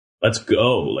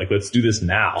go. Like, let's do this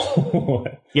now.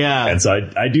 Yeah. And so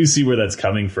I do see where that's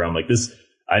coming from. Like this,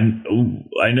 I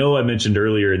know I mentioned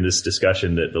earlier in this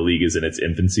discussion that the league is in its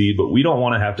infancy, but we don't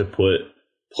want to have to put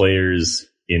players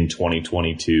in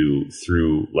 2022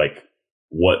 through like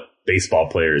what baseball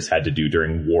players had to do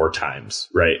during war times,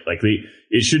 right? Like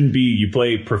it shouldn't be you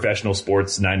play professional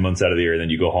sports 9 months out of the year and then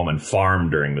you go home and farm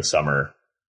during the summer.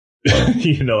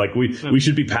 You know, like we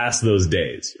should be past those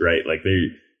days, right? Like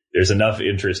there's enough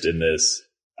interest in this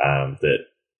that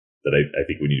I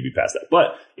think we need to be past that.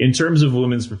 But in terms of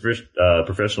women's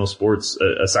professional sports,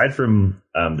 aside from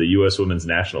the U.S. women's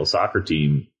national soccer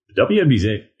team, the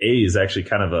WNBA is actually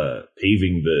kind of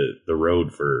paving the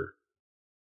road for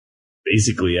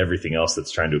basically everything else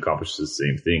that's trying to accomplish the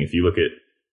same thing. If you look at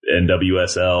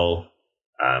NWSL,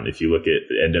 if you look at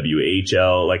the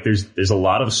NWHL, like there's a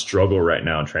lot of struggle right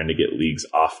now trying to get leagues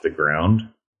off the ground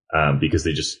because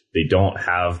they don't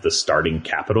have the starting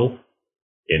capital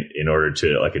in order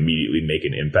to like immediately make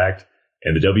an impact.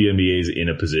 And the WNBA is in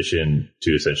a position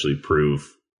to essentially prove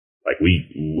like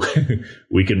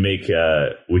we can make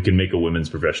a women's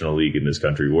professional league in this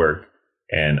country work.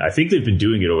 And I think they've been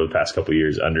doing it over the past couple of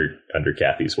years under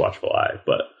Kathy's watchful eye.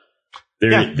 But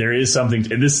there is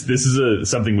something, and this is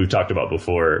something we've talked about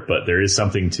before, but there is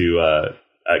something to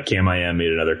Cam I Am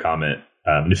made another comment.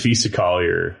 Nafisa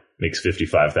Collier makes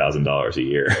 $55,000 a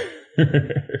year.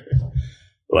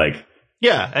 Like,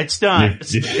 yeah, it's not.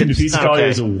 Nafisa Collier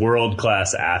is a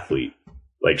world-class athlete.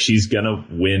 Like, she's gonna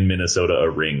win Minnesota a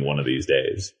ring one of these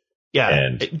days. Yeah,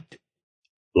 and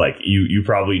like you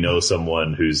probably know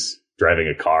someone who's driving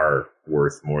a car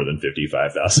worth more than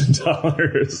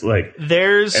 $55,000. Like,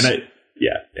 anyway,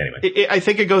 I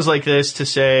think it goes like this to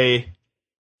say,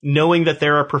 knowing that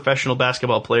there are professional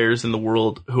basketball players in the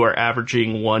world who are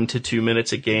averaging 1 to 2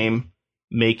 minutes a game,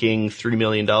 making $3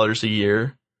 million a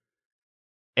year,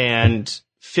 and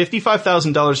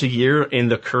 $55,000 a year in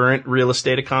the current real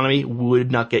estate economy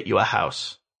would not get you a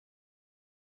house.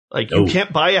 Like, you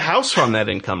can't buy a house from that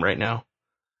income right now.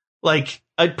 Like,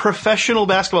 a professional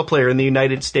basketball player in the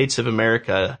United States of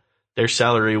America, their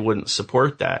salary wouldn't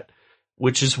support that.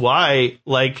 Which is why,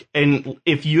 like, and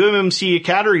if UMMC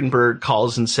Ekaterinburg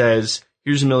calls and says,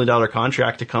 here's $1 million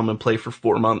contract to come and play for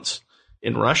 4 months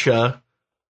in Russia,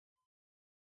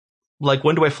 like,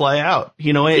 when do I fly out?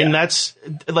 You know, and that's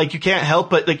like, you can't help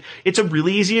but like, it's a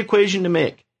really easy equation to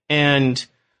make, and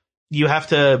you have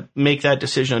to make that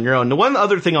decision on your own. The one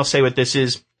other thing I'll say with this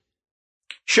is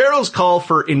Cheryl's call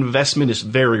for investment is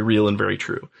very real and very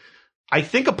true. I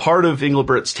think a part of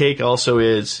Engelbert's take also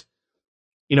is,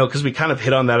 you know, because we kind of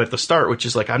hit on that at the start, which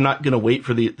is like, I'm not going to wait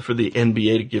for the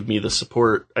NBA to give me the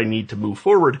support I need to move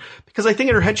forward, because I think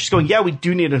in her head she's going, yeah, we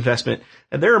do need investment,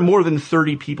 and there are more than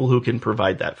 30 people who can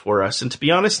provide that for us. And to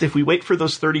be honest, if we wait for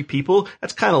those 30 people,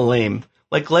 that's kind of lame.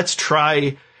 Like, let's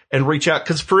try and reach out,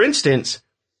 because for instance,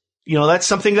 you know, that's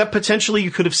something that potentially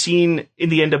you could have seen in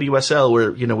the NWSL,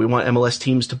 where, you know, we want MLS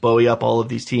teams to buoy up all of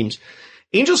these teams.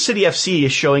 Angel City FC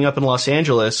is showing up in Los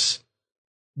Angeles.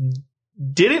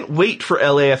 Didn't wait for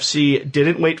LAFC,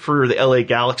 didn't wait for the LA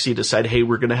Galaxy to decide, hey,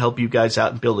 we're going to help you guys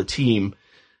out and build a team.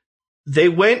 They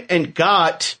went and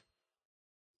got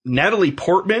Natalie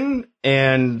Portman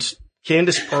and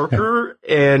Candace Parker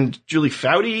and Julie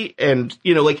Foudy, and,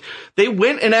 you know, like, they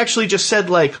went and actually just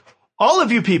said, like, all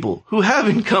of you people who have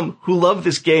income, who love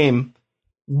this game,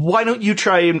 why don't you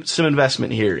try some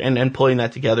investment here, and pulling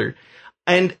that together.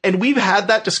 And we've had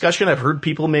that discussion. I've heard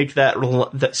people make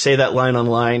that say that line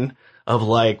online of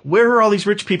like, where are all these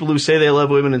rich people who say they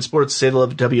love women in sports, say they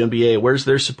love WNBA? Where's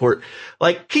their support?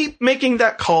 Like, keep making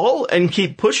that call and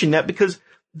keep pushing that, because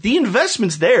the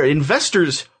investment's there.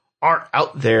 Investors are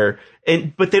out there,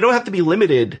 but they don't have to be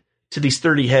limited to these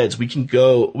 30 heads. We can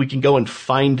go and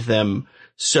find them.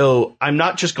 So I'm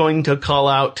not just going to call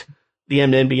out the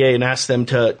NBA and ask them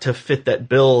to fit that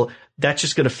bill. That's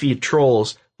just going to feed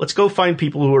trolls. Let's go find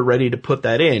people who are ready to put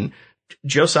that in.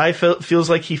 Josiah feels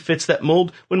like he fits that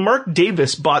mold. When Mark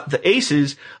Davis bought the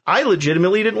Aces, I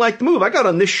legitimately didn't like the move. I got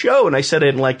on this show and I said I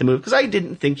didn't like the move because I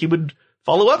didn't think he would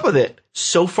follow up with it.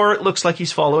 So far, it looks like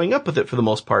he's following up with it for the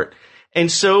most part.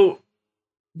 And so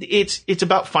it's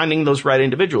about finding those right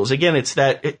individuals. Again,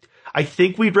 I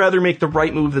think we'd rather make the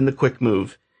right move than the quick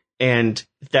move. And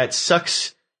that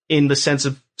sucks in the sense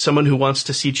of someone who wants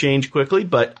to see change quickly,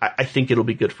 but I think it'll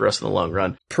be good for us in the long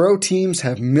run. Pro teams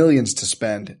have millions to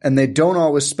spend, and they don't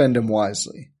always spend them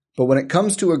wisely. But when it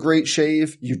comes to a great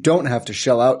shave, you don't have to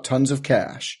shell out tons of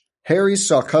cash. Harry's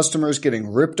saw customers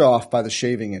getting ripped off by the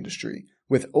shaving industry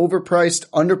with overpriced,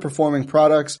 underperforming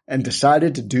products and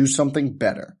decided to do something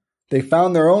better. They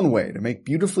found their own way to make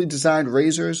beautifully designed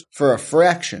razors for a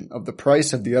fraction of the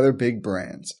price of the other big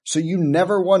brands, so you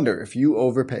never wonder if you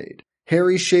overpaid.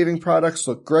 Harry's shaving products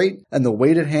look great, and the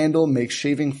weighted handle makes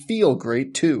shaving feel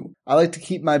great too. I like to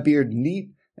keep my beard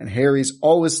neat, and Harry's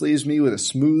always leaves me with a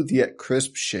smooth yet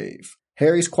crisp shave.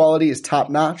 Harry's quality is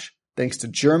top-notch, thanks to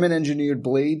German-engineered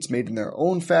blades made in their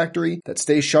own factory that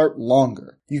stay sharp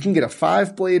longer. You can get a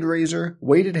 5-blade razor,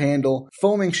 weighted handle,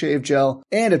 foaming shave gel,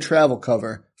 and a travel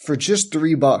cover for just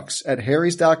 $3 at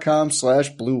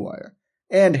harrys.com/bluewire.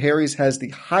 And Harry's has the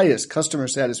highest customer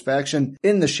satisfaction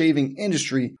in the shaving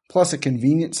industry, plus a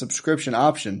convenient subscription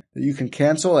option that you can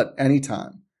cancel at any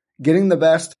time. Getting the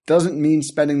best doesn't mean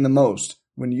spending the most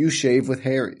when you shave with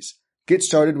Harry's. Get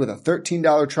started with a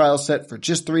 $13 trial set for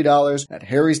just $3 at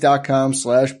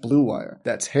harrys.com/bluewire.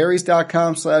 That's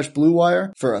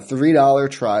harrys.com/bluewire for a $3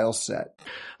 trial set.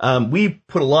 We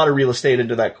put a lot of real estate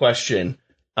into that question.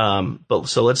 So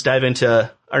let's dive into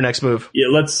our next move. Yeah,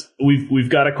 we've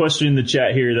got a question in the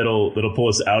chat here that'll pull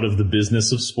us out of the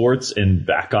business of sports and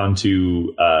back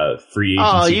onto free agency.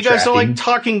 Oh, you guys tracking. don't like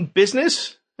talking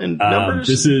business and numbers?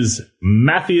 This is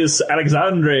Matthias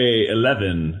Alexandre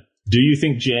 11. Do you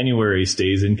think January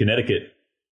stays in Connecticut?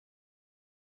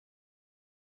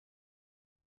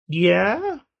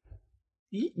 Yeah.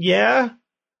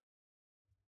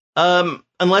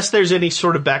 Unless there's any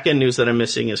sort of back end news that I'm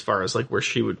missing as far as like where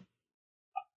she would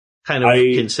kind of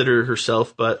consider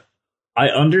herself, but I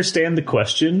understand the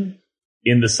question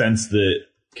in the sense that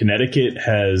Connecticut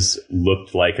has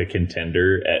looked like a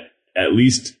contender at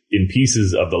least in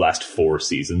pieces of the last 4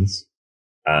 seasons.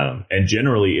 And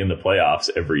generally in the playoffs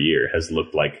every year has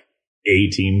looked like a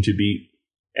team to beat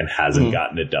and hasn't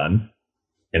gotten it done.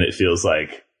 And it feels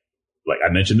like I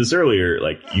mentioned this earlier,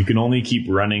 like you can only keep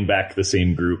running back the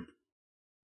same group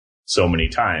so many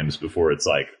times before it's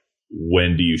like,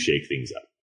 when do you shake things up?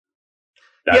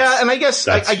 And I guess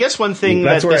one thing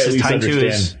that this is tied to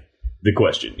is the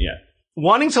question. Yeah.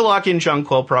 Wanting to lock in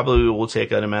Jonquil probably will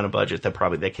take an amount of budget that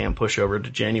probably they can't push over to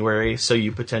January. So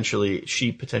she potentially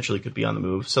could be on the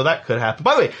move. So that could happen.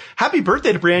 By the way, happy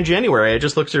birthday to Brianne January. I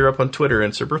just looked her up on Twitter and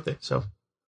it's her birthday. So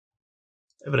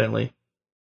evidently.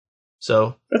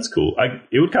 So that's cool.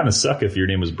 It would kind of suck if your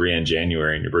name was Brianne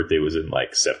January and your birthday was in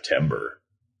like September.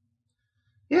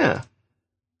 Yeah.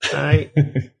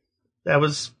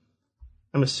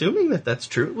 I'm assuming that that's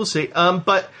true. We'll see.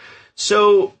 But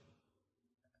so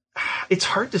it's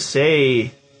hard to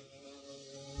say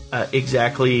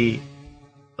exactly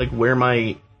like where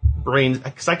my brain,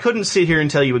 because I couldn't sit here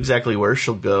and tell you exactly where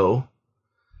she'll go.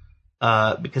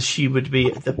 Because she would be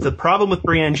the problem with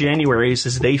Brianne January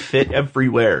is they fit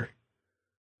everywhere.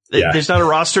 Yeah. There's not a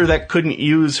roster that couldn't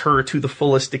use her to the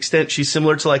fullest extent. She's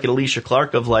similar to like an Alicia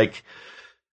Clark of like,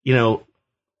 you know,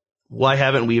 why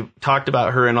haven't we talked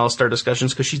about her in All-Star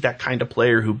discussions? Because she's that kind of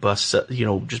player who busts, you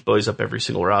know, just buoys up every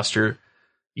single roster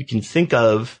you can think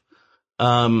of.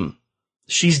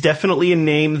 She's definitely a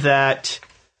name that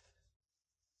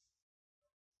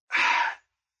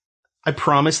I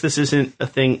promise this isn't a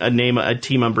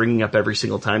team I'm bringing up every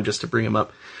single time just to bring them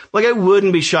up. Like, I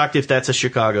wouldn't be shocked if that's a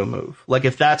Chicago move. Like,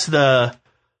 if that's the,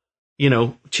 you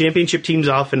know, championship teams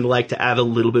often like to add a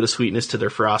little bit of sweetness to their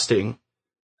frosting,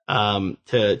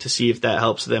 to see if that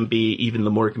helps them be even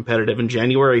the more competitive. And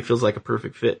January feels like a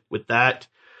perfect fit with that.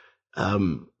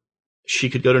 She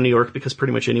could go to New York because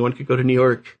pretty much anyone could go to New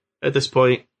York at this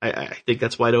point. I think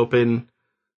that's wide open.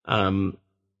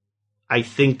 I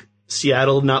think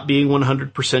Seattle not being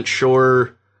 100%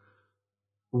 sure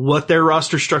what their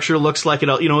roster structure looks like. You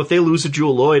know, if they lose a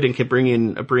Jewel Lloyd and can bring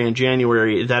in a Brianne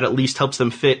January, that at least helps them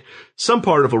fit some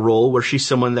part of a role where she's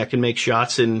someone that can make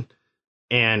shots and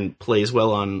plays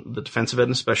well on the defensive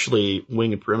end, especially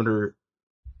wing and perimeter.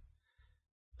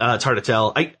 It's hard to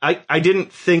tell. I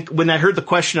didn't think when I heard the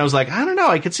question, I was like, I don't know.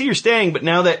 I could see her staying, but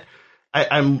now that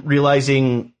I'm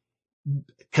realizing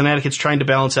Connecticut's trying to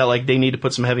balance out, like they need to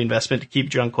put some heavy investment to keep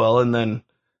Jonquel and then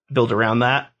build around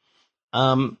that.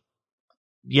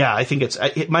 Yeah, I think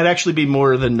it might actually be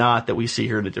more than not that we see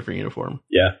her in a different uniform.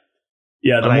 Yeah.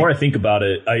 Yeah. The more I think about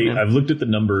it, I've looked at the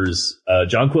numbers.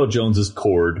 Jonquel Jones is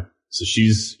cored, so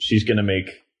she's going to make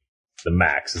the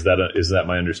max. Is that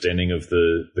my understanding of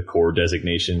the core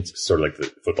designation? It's sort of like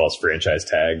the football's franchise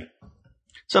tag.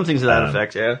 Something to that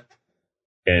effect. Yeah.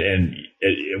 And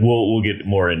we'll get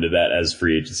more into that as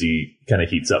free agency kind of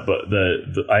heats up. But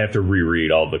I have to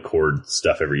reread all the cord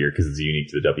stuff every year because it's unique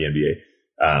to the WNBA.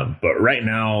 But right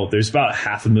now, there's about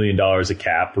 $500,000 of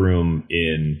cap room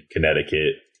in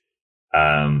Connecticut,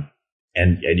 and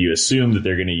you assume that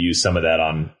they're going to use some of that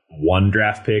on one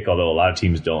draft pick. Although a lot of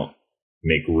teams don't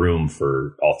make room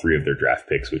for all three of their draft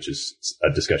picks, which is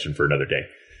a discussion for another day.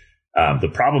 The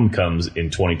problem comes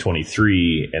in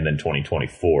 2023 and then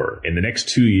 2024. In the next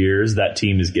 2 years, that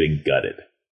team is getting gutted.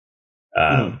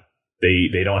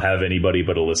 They don't have anybody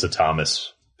but Alyssa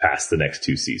Thomas past the next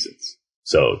 2 seasons.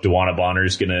 So DeWanna Bonner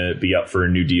is going to be up for a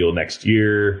new deal next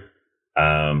year,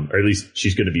 or at least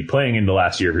she's going to be playing in the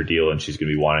last year of her deal, and she's going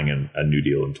to be wanting a new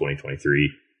deal in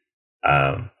 2023.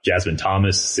 Jasmine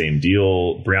Thomas, same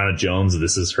deal. Brianna Jones,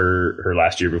 this is her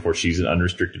last year before she's an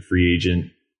unrestricted free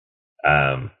agent.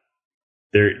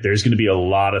 There's going to be a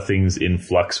lot of things in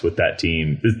flux with that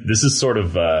team. This is sort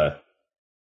of now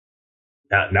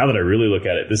that I really look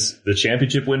at it, the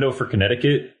championship window for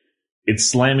Connecticut,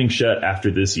 it's slamming shut after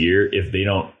this year if they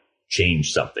don't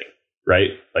change something,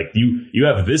 right? Like you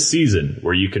have this season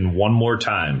where you can one more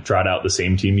time trot out the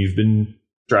same team you've been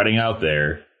trotting out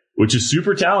there, which is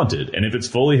super talented. And if it's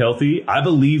fully healthy, I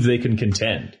believe they can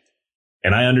contend.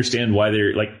 And I understand why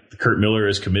they're like Kurt Miller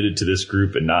is committed to this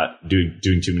group and not doing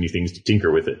too many things to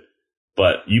tinker with it.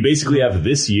 But you basically have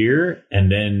this year,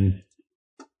 and then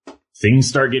things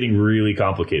start getting really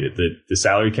complicated. The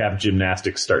salary cap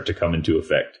gymnastics start to come into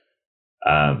effect.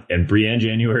 And Brianne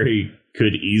January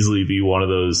could easily be one of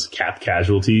those cap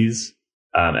casualties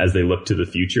as they look to the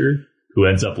future, who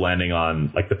ends up landing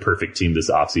on like the perfect team this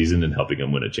offseason and helping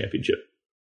them win a championship.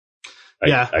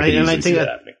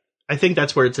 I think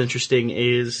that's where it's interesting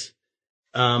is,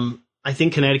 I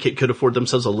think Connecticut could afford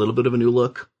themselves a little bit of a new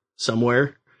look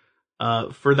somewhere,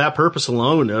 for that purpose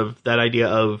alone of that idea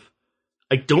of,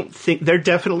 I don't think they're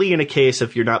definitely in a case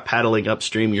if you're not paddling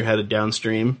upstream, you're headed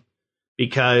downstream,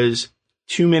 because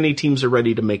too many teams are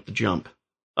ready to make the jump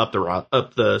up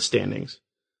the standings.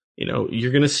 You know,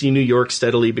 you're going to see New York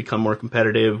steadily become more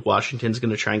competitive. Washington's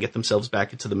going to try and get themselves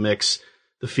back into the mix,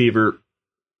 the Fever.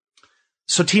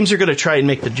 So teams are going to try and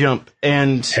make the jump.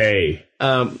 And sorry,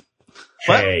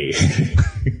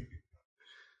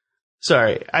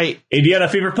 Indiana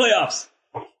Fever playoffs.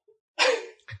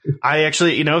 I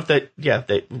actually,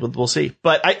 we'll see.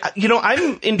 But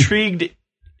I'm intrigued.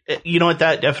 At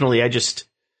that definitely. I just,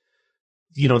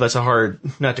 that's a hard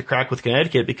nut to crack with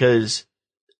Connecticut because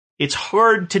it's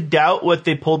hard to doubt what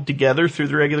they pulled together through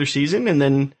the regular season. And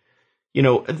then,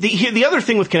 the other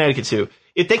thing with Connecticut too,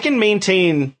 if they can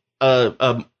maintain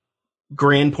a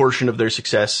grand portion of their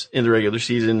success in the regular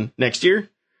season next year,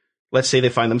 let's say they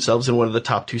find themselves in one of the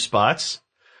top 2 spots.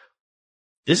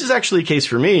 This is actually a case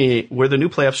for me where the new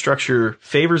playoff structure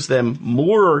favors them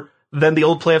more than the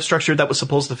old playoff structure that was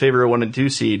supposed to favor a 1 and 2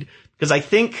 seed. Because I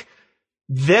think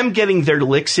them getting their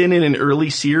licks in an early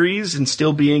series and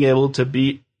still being able to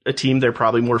beat a team they're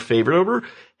probably more favored over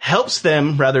helps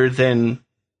them rather than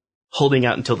holding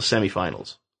out until the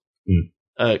semifinals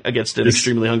against an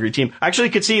extremely hungry team. I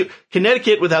actually could see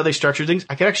Connecticut with how they structure things.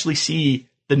 I could actually see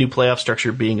the new playoff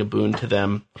structure being a boon to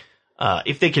them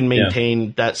if they can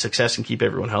maintain that success and keep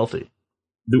everyone healthy.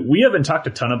 We haven't talked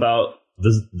a ton about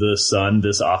the Sun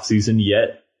this offseason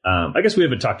yet. I guess we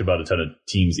haven't talked about a ton of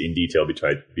teams in detail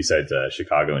besides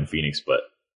Chicago and Phoenix, but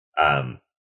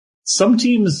some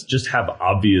teams just have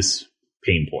obvious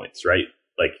pain points, right?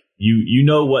 Like you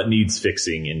know what needs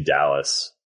fixing in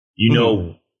Dallas. You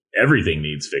know everything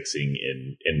needs fixing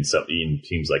in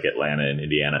teams like Atlanta and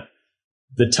Indiana.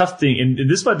 The tough thing, and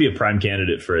this might be a prime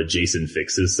candidate for a Jason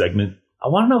Fixes segment. I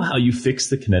want to know how you fix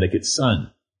the Connecticut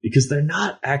Sun, because they're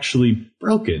not actually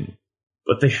broken,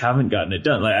 but they haven't gotten it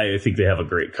done. Like, I think they have a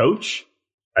great coach.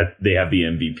 They have the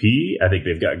MVP. I think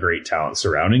they've got great talent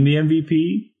surrounding the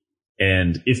MVP.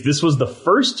 And if this was the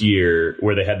first year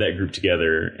where they had that group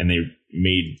together and they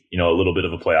made, a little bit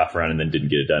of a playoff run and then didn't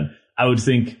get it done, I would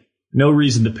think no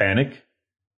reason to panic.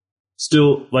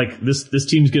 Still, like, this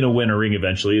team's going to win a ring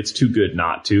eventually. It's too good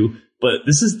not to. But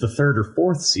this is the 3rd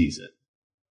or 4th season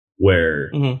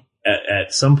where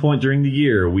at some point during the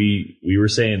year, we were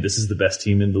saying this is the best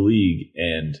team in the league.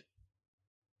 And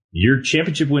your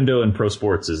championship window in pro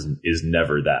sports is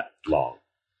never that long.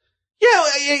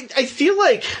 Yeah, I feel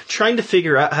like trying to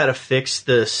figure out how to fix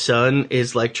the Sun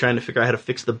is like trying to figure out how to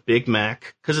fix the Big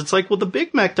Mac. Because it's like, well, the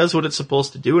Big Mac does what it's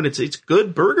supposed to do, and it's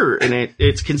good burger, and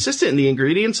it's consistent, and the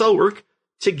ingredients all work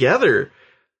together.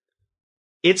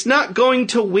 It's not going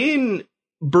to win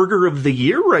Burger of the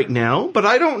Year right now, but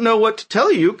I don't know what to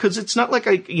tell you, because it's not like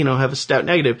I, have a stout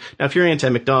negative. Now, if you're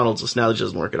anti-McDonald's, this analogy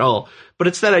doesn't work at all. But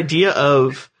it's that idea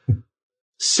of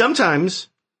sometimes,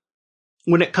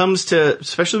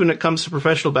 especially when it comes to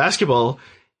professional basketball,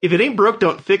 if it ain't broke,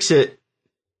 don't fix it,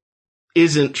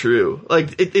 isn't true.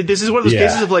 Like, this is one of those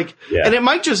cases of and it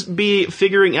might just be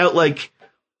figuring out, like,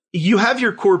 you have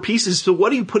your core pieces, so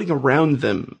what are you putting around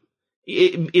them?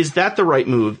 Is that the right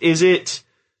move? Is it,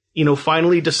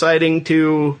 finally deciding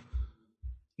to,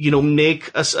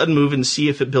 make a sudden move and see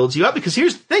if it builds you up? Because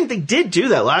here's the thing, they did do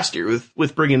that last year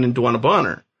with bringing in Dwana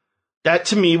Bonner. That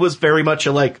to me was very much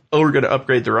we're going to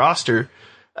upgrade the roster.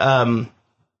 And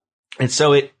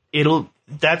so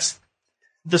that's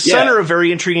the Sun are a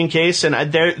very intriguing case.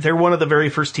 And they're one of the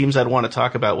very first teams I'd want to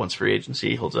talk about once free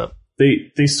agency holds up.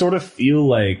 They sort of feel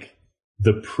like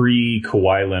the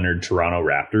pre-Kawhi Leonard Toronto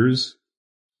Raptors,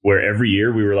 where every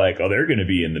year we were like, oh, they're going to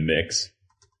be in the mix.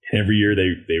 And every year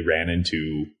they ran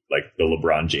into like the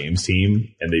LeBron James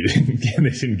team and they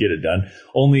didn't get it done.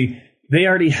 Only they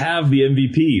already have the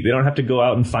MVP. They don't have to go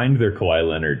out and find their Kawhi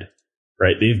Leonard,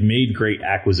 right? They've made great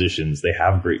acquisitions. They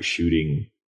have great shooting.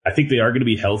 I think they are going to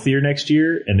be healthier next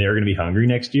year and they are going to be hungry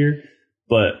next year.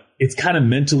 But it's kind of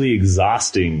mentally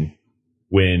exhausting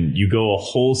when you go a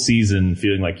whole season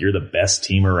feeling like you're the best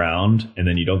team around and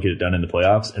then you don't get it done in the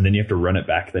playoffs. And then you have to run it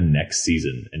back the next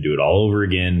season and do it all over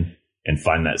again and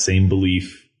find that same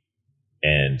belief.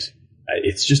 And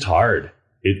it's just hard.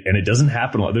 And it doesn't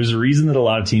happen a lot. There's a reason that a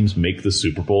lot of teams make the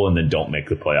Super Bowl and then don't make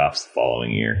the playoffs the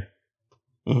following year.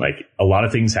 Mm-hmm. Like, a lot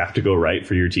of things have to go right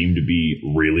for your team to be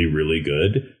really, really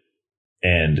good.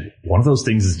 And one of those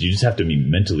things is you just have to be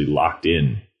mentally locked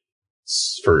in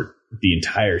for the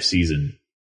entire season.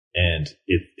 And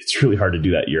it's really hard to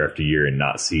do that year after year and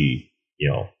not see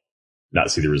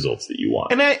the results that you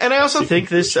want. And I also think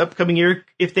this upcoming year,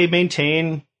 if they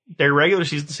maintain their regular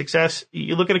season success,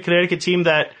 you look at a Connecticut team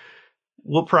that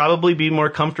will probably be more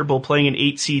comfortable playing an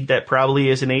 8 seed that probably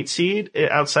is an 8 seed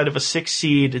outside of a 6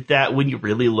 seed that, when you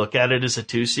really look at it, is a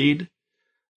 2 seed.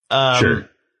 Sure.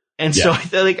 And so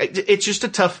it's just a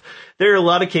tough, there are a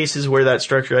lot of cases where that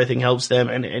structure, I think, helps them.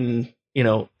 And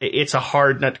it's a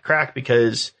hard nut to crack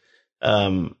because,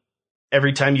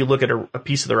 every time you look at a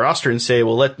piece of the roster and say,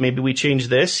 well, maybe we change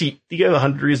this, you have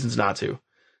 100 reasons not to.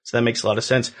 So that makes a lot of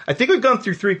sense. I think we've gone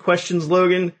through 3 questions,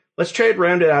 Logan. Let's try and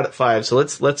round it out at 5. So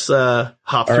let's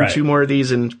hop through 2 more of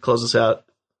these and close us out.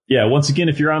 Yeah. Once again,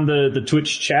 if you're on the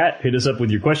Twitch chat, hit us up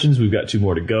with your questions. We've got 2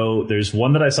 more to go. There's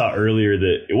one that I saw earlier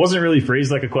that it wasn't really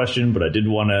phrased like a question, but I did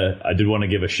want to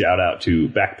give a shout out to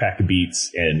Backpack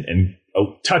Beats and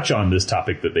touch on this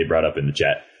topic that they brought up in the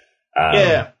chat.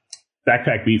 Yeah.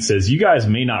 Backpack Beats says, you guys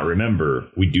may not remember.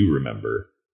 We do remember.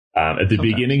 At the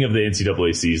beginning of the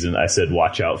NCAA season, I said,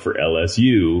 watch out for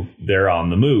LSU. They're on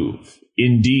the move.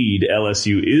 Indeed,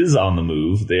 LSU is on the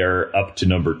move. They are up to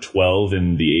number 12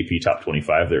 in the AP Top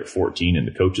 25. They're at 14 in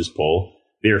the coaches poll.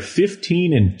 They're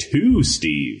 15-2,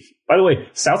 Steve. By the way,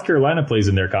 South Carolina plays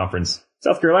in their conference.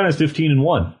 South Carolina is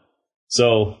 15-1.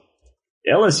 So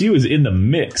LSU is in the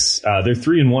mix. They're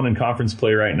 3-1 in conference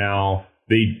play right now.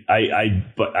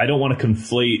 But I don't want to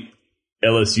conflate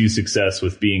LSU success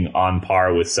with being on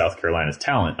par with South Carolina's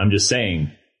talent. I'm just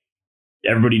saying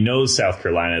everybody knows South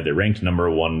Carolina. They're ranked number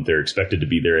 1. They're expected to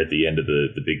be there at the end of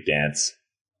the big dance.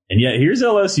 And yet here's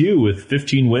LSU with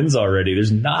 15 wins already.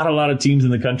 There's not a lot of teams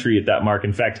in the country at that mark.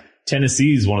 In fact,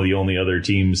 Tennessee is one of the only other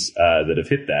teams that have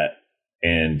hit that.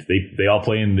 And they all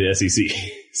play in the SEC.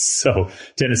 So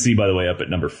Tennessee, by the way, up at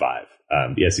number 5.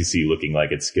 The SEC looking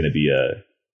like it's going to be a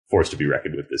force to be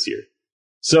reckoned with this year.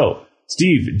 So,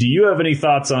 Steve, do you have any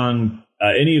thoughts on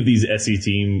any of these SEC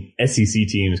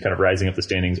teams kind of rising up the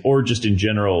standings, or just in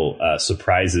general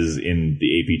surprises in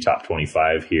the AP Top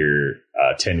 25 here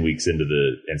 10 weeks into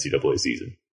the NCAA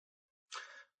season?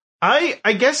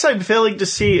 I guess I'm failing to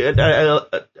see it.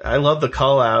 I love the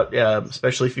call out,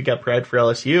 especially if you got pride for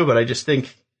LSU, but I just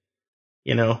think,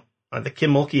 the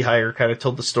Kim Mulkey hire kind of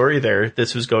told the story there.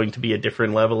 This was going to be a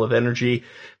different level of energy.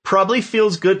 Probably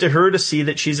feels good to her to see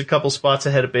that she's a couple spots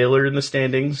ahead of Baylor in the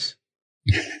standings.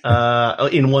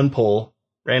 In one poll,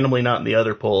 randomly not in the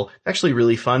other poll. It's actually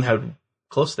really fun how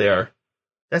close they are.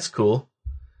 That's cool.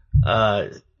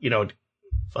 Fun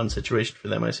situation for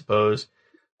them, I suppose.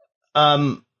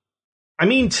 To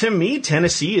me,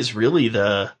 Tennessee is really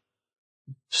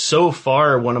so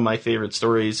far one of my favorite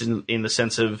stories in the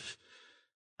sense of,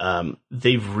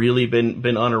 they've really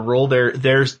been on a roll.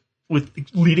 There's with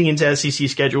leading into SEC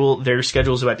schedule, their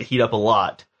schedule is about to heat up a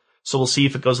lot. So we'll see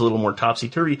if it goes a little more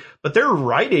topsy-turvy, but they're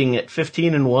riding at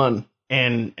 15-1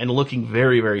 and looking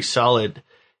very, very solid.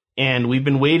 And we've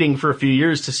been waiting for a few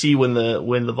years to see when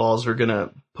the Vols are going to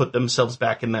put themselves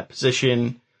back in that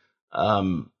position.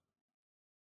 I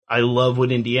love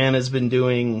what Indiana's been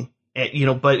doing,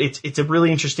 but it's a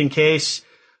really interesting case.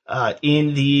 I'm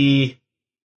going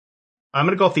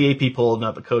to go off the AP poll,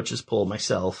 not the coaches poll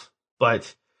myself,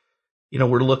 but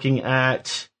we're looking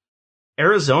at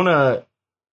Arizona,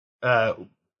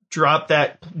 dropped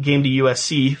that game to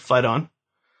USC, fight on,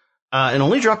 and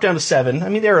only dropped down to 7. I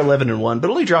mean, they're 11-1, but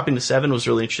only dropping to 7 was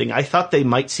really interesting. I thought they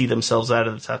might see themselves out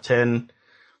of the top 10.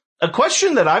 A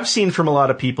question that I've seen from a lot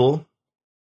of people,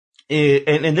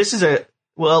 and this is I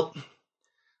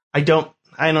don't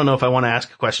know if I want to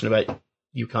ask a question about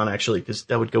UConn actually, because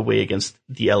that would go way against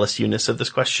the LSU-ness of this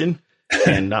question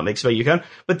and not make it about UConn.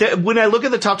 But when I look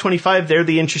at the top 25, they're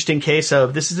the interesting case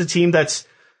of this is a team that's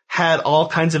had all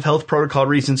kinds of health protocol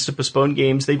reasons to postpone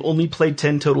games. They've only played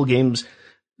 10 total games.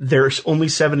 There's only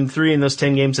 7-3 in those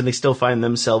 10 games, and they still find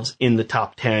themselves in the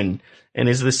top 10. And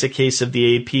is this a case of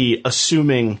the AP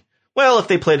assuming, well, if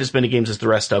they played as many games as the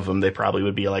rest of them, they probably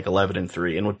would be like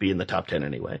 11-3 and would be in the top 10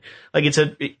 anyway. Like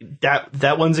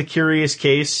that one's a curious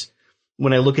case.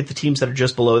 When I look at the teams that are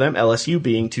just below them, LSU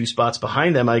being 2 spots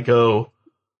behind them, I go,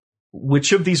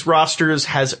 which of these rosters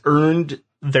has earned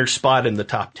their spot in the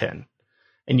top 10?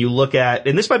 And you look at,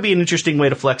 and this might be an interesting way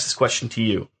to flex this question to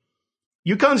you.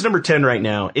 UConn's number 10 right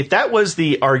now. If that was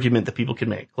the argument that people can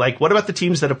make, like what about the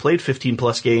teams that have played 15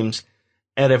 plus games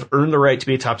and have earned the right to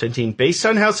be a top 10 team based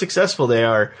on how successful they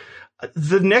are?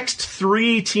 The next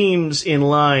 3 teams in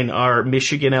line are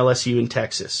Michigan, LSU, and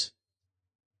Texas.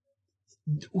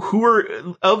 Who are,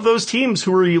 of those teams,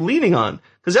 who are you leaning on?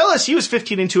 Because LSU is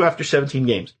 15-2 after 17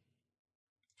 games.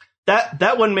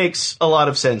 That one makes a lot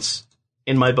of sense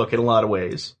in my book in a lot of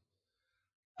ways.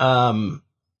 One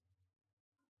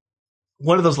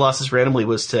of those losses randomly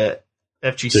was to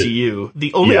FGCU.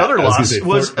 The only other loss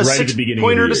was a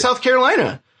 6-pointer to South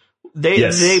Carolina.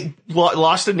 They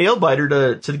lost a nail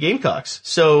biter to the Gamecocks.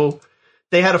 So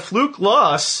they had a fluke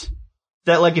loss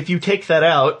that, like, if you take that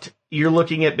out, you're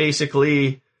looking at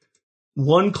basically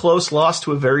one close loss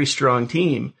to a very strong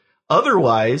team.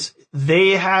 Otherwise, they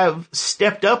have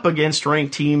stepped up against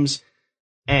ranked teams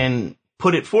and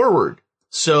put it forward.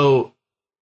 So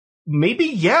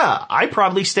maybe, I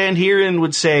probably stand here and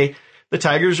would say the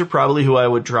Tigers are probably who I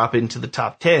would drop into the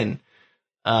top 10.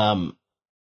 Hard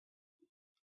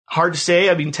to say.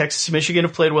 I mean, Texas and Michigan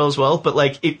have played well as well, but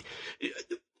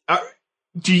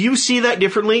do you see that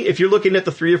differently? If you're looking at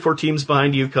the 3 or 4 teams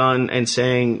behind UConn and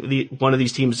saying one of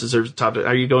these teams deserves the top 10,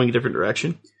 are you going a different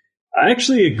direction? I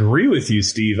actually agree with you,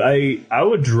 Steve. I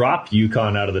would drop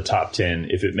UConn out of the top 10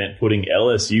 if it meant putting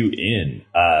LSU in.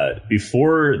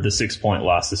 Before the 6-point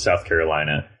loss to South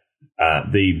Carolina,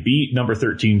 They beat number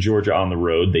 13 Georgia on the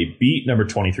road. They beat number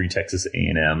 23 Texas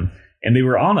A&M. And they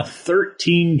were on a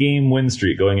 13-game win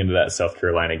streak going into that South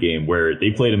Carolina game where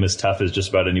they played them as tough as just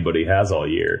about anybody has all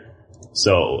year.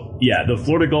 So, yeah, the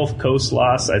Florida Gulf Coast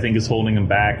loss, I think, is holding them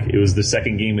back. It was the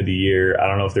second game of the year. I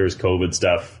don't know if there was COVID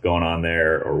stuff going on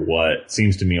there or what.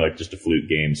 Seems to me like just a fluke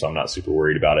game, so I'm not super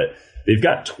worried about it. They've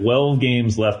got 12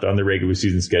 games left on the regular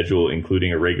season schedule,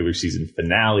 including a regular season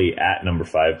finale at number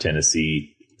 5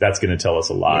 Tennessee. That's going to tell us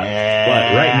a lot. Yeah.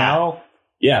 But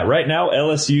right now,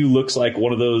 LSU looks like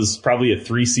one of those, probably a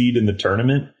 3 seed in the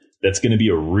tournament. That's going to be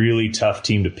a really tough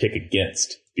team to pick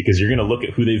against because you're going to look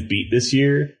at who they've beat this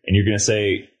year and you're going to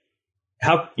say,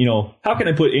 how can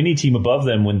I put any team above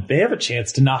them when they have a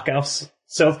chance to knock out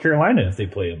South Carolina if they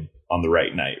play them on the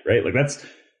right night, right? Like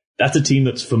that's a team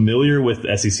that's familiar with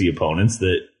SEC opponents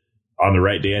that on the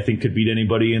right day, I think could beat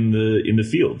anybody in the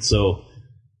field. So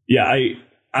yeah,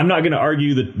 I'm not going to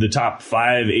argue that the top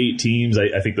 5, 8 teams,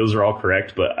 I think those are all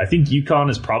correct, but I think UConn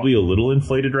is probably a little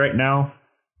inflated right now.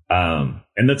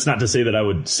 And that's not to say that I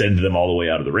would send them all the way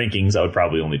out of the rankings. I would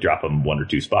probably only drop them 1 or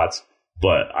 2 spots.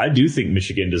 But I do think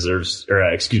LSU deserves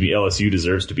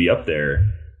to be up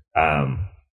there.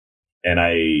 And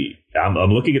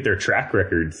I'm looking at their track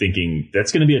record thinking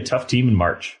that's going to be a tough team in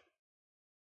March.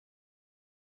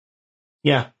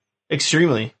 Yeah,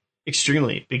 extremely.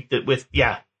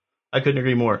 I couldn't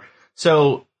agree more.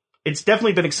 So it's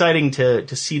definitely been exciting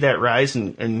to see that rise,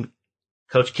 and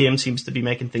Coach Kim seems to be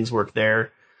making things work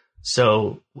there.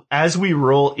 So as we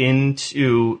roll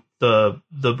into the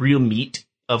real meat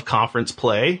of conference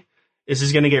play, this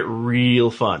is going to get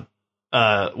real fun.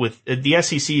 With the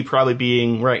SEC probably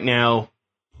being right now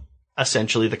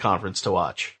essentially the conference to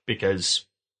watch because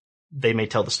they may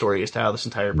tell the story as to how this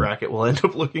entire bracket will end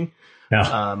up looking.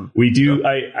 Now, we do.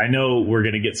 I know we're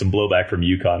going to get some blowback from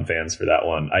UConn fans for that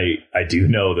one. I do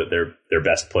know that their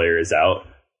best player is out,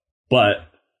 but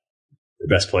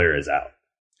their best player is out.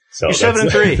 So you're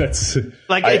 7-3. That's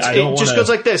like it just goes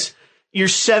like this. You're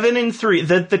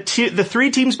 7-3. The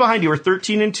 3 teams behind you are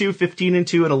 13-2, 15-2,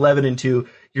 and 11-2.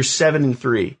 You're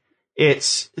 7-3.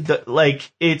 The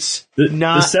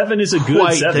 7 is a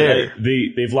good 7. There.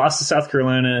 They've lost to South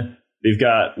Carolina. They've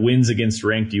got wins against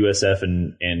ranked USF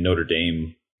and Notre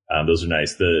Dame. Those are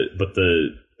nice. But the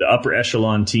upper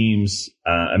echelon teams,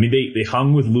 they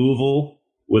hung with Louisville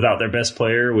without their best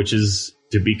player, which is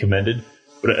to be commended.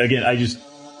 But again,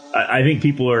 I think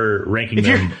people are ranking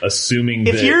them assuming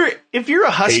if you're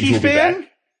a Husky fan,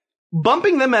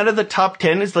 bumping them out of the top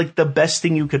 10 is like the best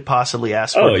thing you could possibly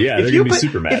ask for. Oh yeah, they're going to be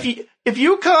super mad. If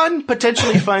UConn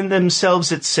potentially find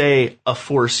themselves at, say, a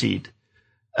 4 seed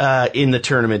in the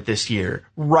tournament this year,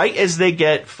 right as they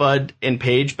get Fudd and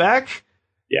Page back,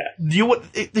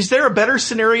 is there a better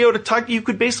scenario to talk? You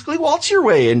could basically waltz your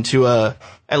way into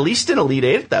at least an Elite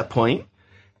 8 at that point.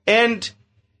 And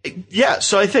yeah,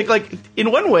 so I think like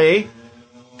in one way,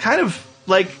 kind of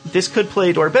like this could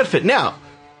play to our benefit. Now,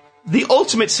 the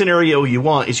ultimate scenario you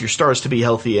want is your stars to be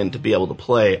healthy and to be able to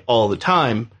play all the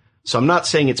time. So I'm not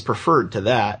saying it's preferred to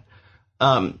that.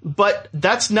 But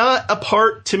that's not a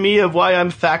part to me of why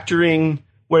I'm factoring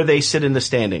where they sit in the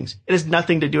standings. It has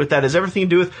nothing to do with that. It has everything to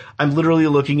do with I'm literally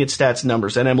looking at stats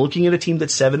numbers, and I'm looking at a team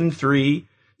that's 7-3,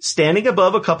 standing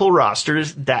above a couple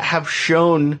rosters that have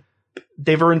shown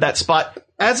they've earned that spot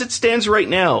as it stands right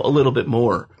now a little bit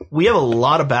more. We have a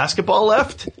lot of basketball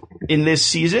left in this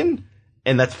season,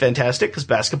 and that's fantastic because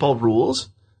basketball rules.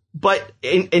 But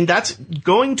and that's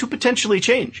going to potentially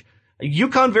change.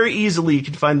 UConn very easily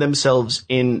can find themselves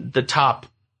in the top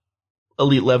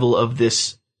elite level of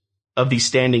these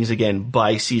standings again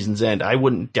by season's end. I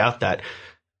wouldn't doubt that.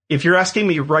 If you're asking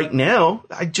me right now,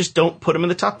 I just don't put them in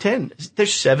the top 10. They're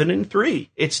 7-3.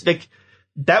 It's like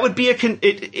that would be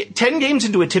 10 games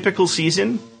into a typical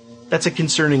season. That's a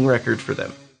concerning record for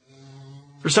them.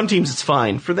 For some teams, it's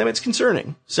fine. For them, it's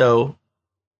concerning. So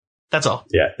that's all.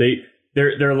 Yeah,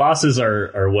 their losses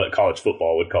are what college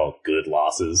football would call good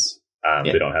losses.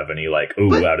 They don't have any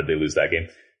how did they lose that game?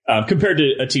 Compared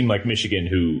to a team like Michigan,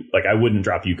 who I wouldn't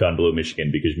drop UConn below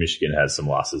Michigan because Michigan has some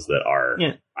losses that are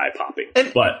eye popping.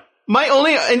 But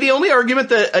the only argument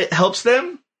that helps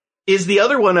them is the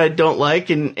other one I don't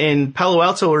like, and Palo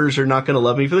Altoers are not going to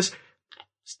love me for this.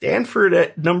 Stanford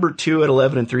at number 2 at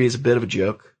 11-3 is a bit of a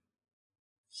joke.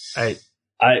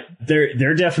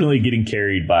 They're definitely getting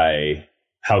carried by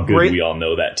how good we all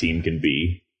know that team can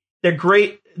be. They're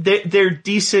great. They're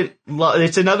decent.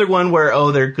 It's another one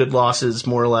where, they're good losses,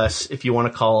 more or less, if you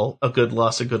want to call a good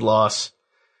loss.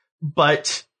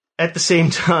 But at the same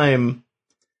time,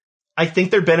 I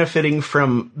think they're benefiting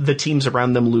from the teams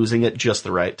around them losing at just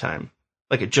the right time.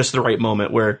 Like at just the right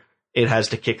moment where it has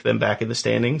to kick them back in the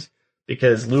standings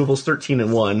because Louisville's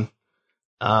 13-1.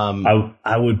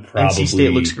 I would probably. NC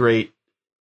State looks great.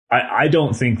 I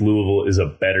don't think Louisville is a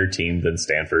better team than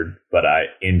Stanford, but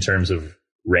in terms of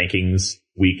rankings,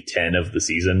 week 10 of the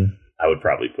season, I would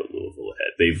probably put Louisville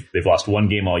ahead. They've lost one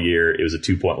game all year. It was a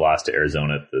 2-point loss to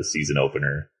Arizona at the season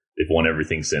opener. They've won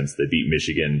everything since. They beat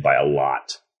Michigan by a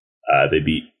lot. They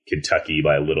beat Kentucky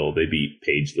by a little. They beat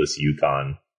pageless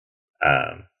UConn.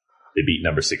 They beat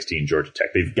number 16 Georgia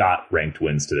Tech. They've got ranked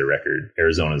wins to their record.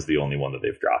 Arizona's the only one that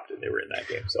they've dropped, and they were in that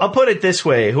game. So I'll put it this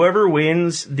way. Whoever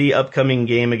wins the upcoming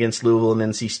game against Louisville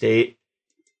and NC State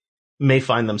may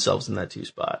find themselves in that 2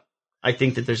 spot. I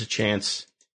think that there's a chance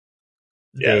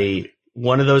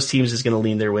one of those teams is going to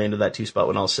lean their way into that 2 spot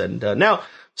when all's said and done. Now,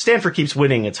 Stanford keeps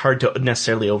winning. It's hard to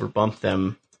necessarily overbump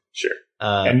them. Sure.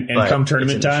 And come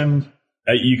tournament time,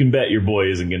 you can bet your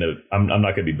boy isn't going to – I'm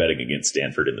not going to be betting against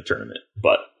Stanford in the tournament.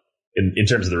 But in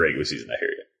terms of the regular season, I hear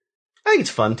you. I think it's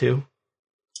fun, too.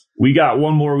 We got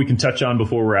one more we can touch on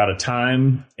before we're out of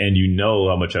time. And you know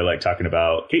how much I like talking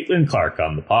about Caitlin Clark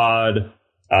on the pod.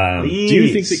 Do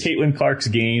you think that Caitlin Clark's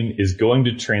game is going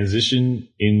to transition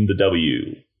in the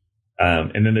W?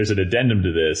 And then there's an addendum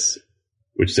to this,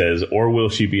 which says, or will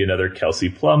she be another Kelsey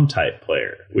Plum type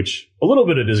player? Which a little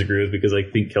bit I disagree with because I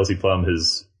think Kelsey Plum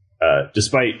has,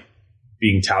 despite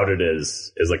being touted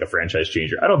as like a franchise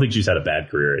changer, I don't think she's had a bad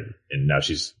career. And now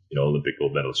she's, Olympic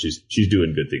gold medalist. She's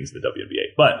doing good things in the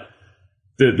WNBA. But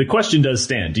the question does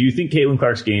stand. Do you think Caitlin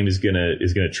Clark's game is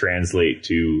gonna translate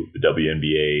to the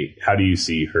WNBA? How do you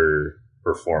see her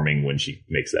performing when she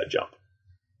makes that jump?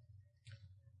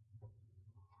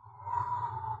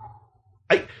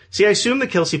 I assume the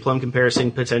Kelsey Plum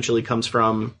comparison potentially comes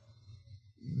from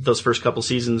those first couple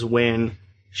seasons when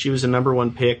she was a number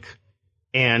 1 pick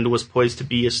and was poised to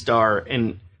be a star,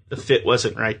 and the fit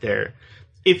wasn't right there.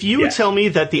 If you would tell me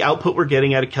that the output we're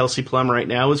getting out of Kelsey Plum right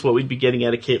now is what we'd be getting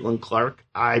out of Caitlin Clark,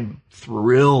 I'm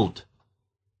thrilled.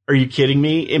 Are you kidding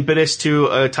me? Impetus to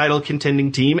a title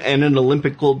contending team and an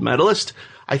Olympic gold medalist?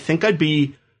 I think I'd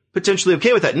be potentially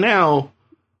okay with that. Now,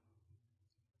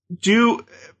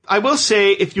 I will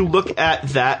say, if you look at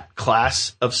that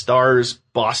class of stars,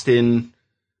 Boston,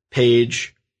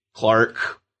 Paige,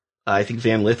 Clark, I think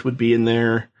Van Lith would be in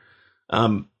there.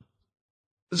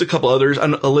 There's a couple others.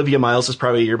 Olivia Miles is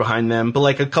probably a year behind them, but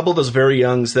like a couple of those very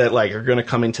youngs that like are going to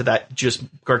come into that just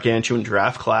gargantuan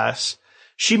draft class.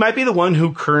 She might be the one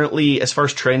who currently, as far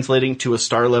as translating to a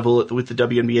star level with the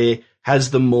WNBA,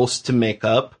 has the most to make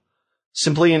up.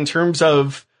 Simply in terms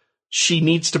of she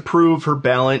needs to prove her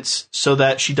balance so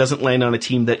that she doesn't land on a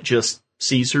team that just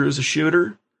sees her as a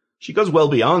shooter. She goes well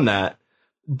beyond that,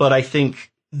 but I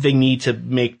think they need to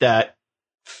make that,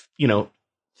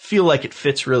 feel like it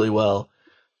fits really well.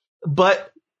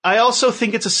 But I also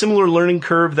think it's a similar learning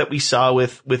curve that we saw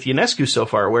with Ionescu so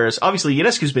far, whereas obviously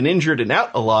Ionescu's been injured and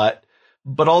out a lot,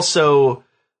 but also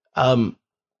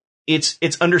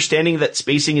it's understanding that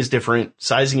spacing is different,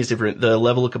 sizing is different, the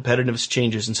level of competitiveness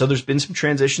changes. And so there's been some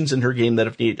transitions in her game that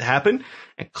have needed to happen,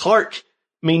 and Clark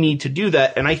may need to do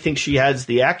that. And I think she has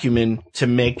the acumen to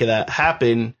make that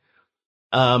happen.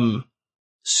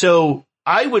 So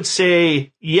I would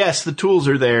say, yes, the tools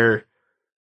are there,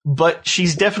 but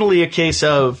she's definitely a case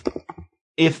of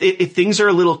if things are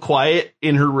a little quiet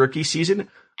in her rookie season,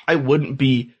 I wouldn't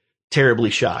be terribly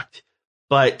shocked.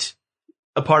 But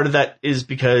a part of that is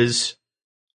because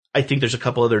I think there's a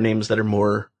couple other names that are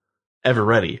more ever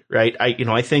ready, right?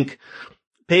 I think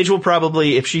Paige will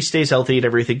probably, if she stays healthy and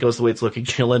everything goes the way it's looking,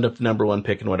 she'll end up the number 1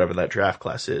 pick in whatever that draft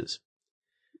class is.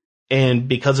 And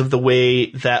because of the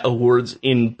way that awards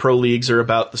in pro leagues are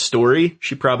about the story,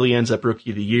 she probably ends up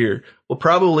rookie of the year. We'll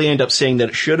probably end up saying that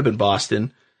it should have been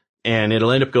Boston, and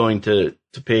it'll end up going to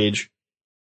Paige.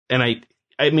 And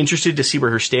I'm interested to see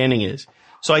where her standing is.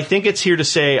 So I think it's here to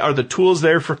say, are the tools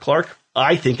there for Clark?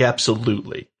 I think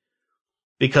absolutely.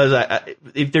 Because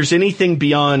if there's anything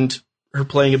beyond her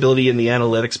playing ability and the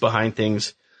analytics behind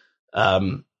things,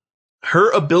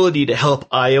 her ability to help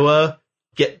Iowa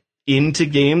get into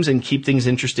games and keep things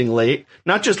interesting late,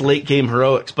 not just late game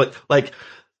heroics, but like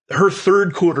her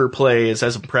third quarter play is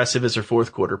as impressive as her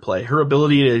fourth quarter play. Her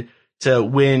ability to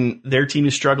win their team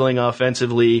is struggling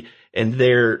offensively and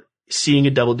they're seeing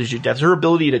a double digit death. Her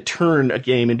ability to turn a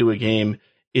game into a game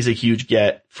is a huge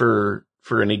get for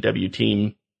an AW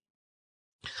team.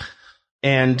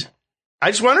 And I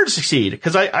just want her to succeed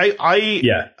because I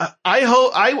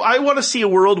hope I want to see a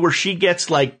world where she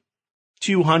gets like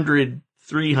 200,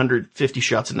 350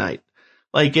 shots a night.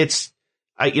 Like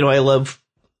I love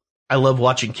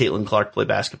watching Caitlin Clark play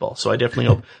basketball. So I definitely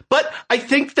hope, but I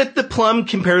think that the Plum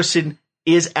comparison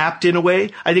is apt in a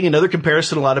way. I think another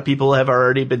comparison a lot of people have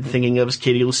already been thinking of is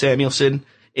Katie Lou Samuelson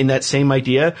in that same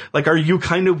idea. Like, are you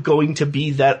kind of going to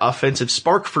be that offensive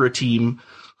spark for a team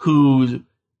who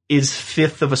is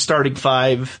fifth of a starting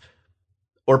five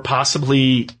or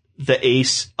possibly the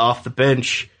ace off the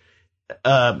bench?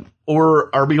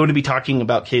 Or are we going to be talking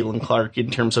about Caitlin Clark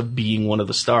in terms of being one of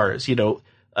the stars? You know,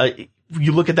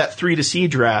 you look at that 3-C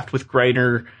draft with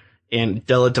Greiner and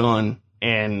Della Dawn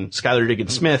and Skylar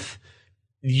Diggins-Smith,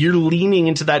 you're leaning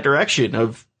into that direction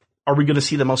of, are we going to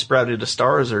see them all sprouted to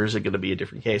stars, or is it going to be a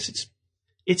different case?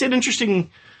 It's an interesting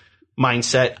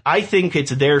mindset. I think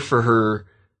it's there for her.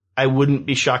 I wouldn't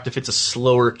be shocked if it's a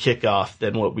slower kickoff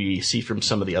than what we see from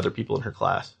some of the other people in her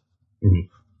class. Mm-hmm.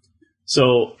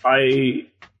 So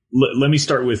let me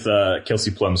start with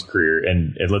Kelsey Plum's career,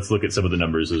 and let's look at some of the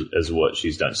numbers as what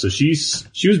she's done. So she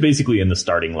was basically in the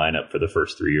starting lineup for the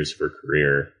first 3 years of her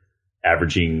career,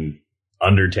 averaging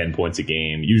under 10 points a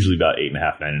game, usually about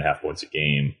 9.5 points a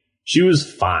game. She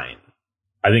was fine.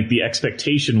 I think the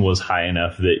expectation was high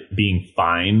enough that being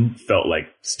fine felt like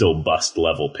still bust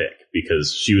level pick,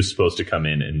 because she was supposed to come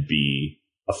in and be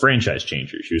a franchise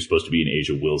changer. She was supposed to be an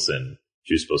Asia Wilson.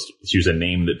 She was a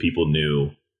name that people knew,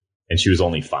 and she was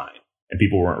only fine, and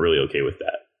people weren't really okay with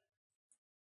that.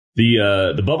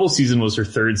 The bubble season was her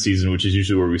third season, which is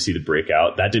usually where we see the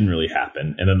breakout. That didn't really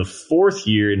happen. And then the fourth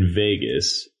year in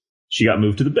Vegas, she got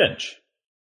moved to the bench,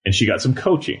 and she got some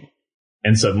coaching.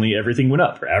 And suddenly everything went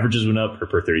up. Her averages went up. Her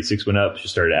per 36 went up. She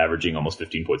started averaging almost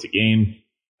 15 points a game.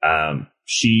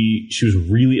 She was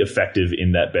really effective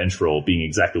in that bench role, being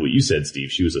exactly what you said, Steve.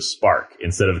 She was a spark.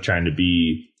 Instead of trying to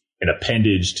be an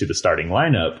appendage to the starting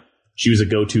lineup, she was a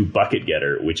go-to bucket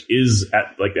getter, which is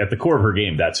at the core of her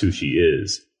game. That's who she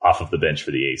is off of the bench for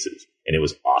the Aces. And it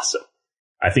was awesome.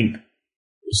 I think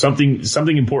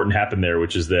something important happened there,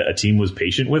 which is that a team was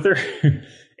patient with her.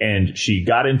 And she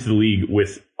got into the league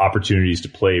with opportunities to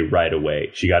play right away.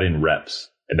 She got in reps.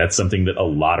 And that's something that a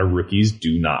lot of rookies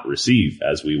do not receive,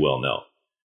 as we well know.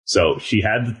 So she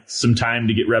had some time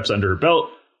to get reps under her belt.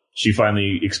 She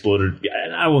finally exploded.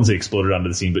 And I won't say exploded onto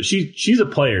the scene, but she's a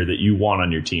player that you want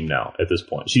on your team now at this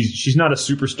point. She's not a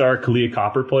superstar Kalia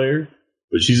Copper player,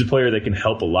 but she's a player that can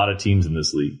help a lot of teams in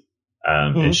this league.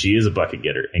 And she is a bucket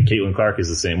getter. And Caitlin Clark is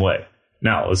the same way.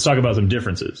 Now, let's talk about some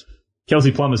differences.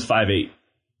 Kelsey Plum is 5'8".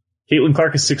 Caitlin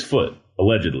Clark is 6 foot,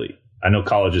 allegedly. I know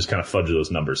colleges kind of fudge those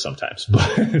numbers sometimes,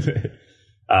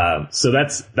 but so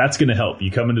that's going to help. You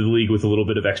come into the league with a little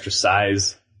bit of extra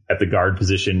size at the guard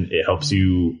position. It helps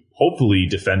you hopefully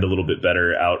defend a little bit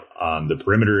better out on the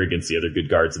perimeter against the other good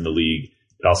guards in the league.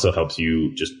 It also helps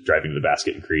you just driving to the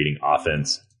basket and creating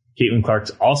offense. Caitlin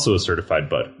Clark's also a certified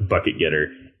bucket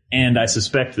getter, and I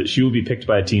suspect that she will be picked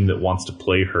by a team that wants to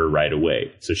play her right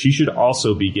away. So she should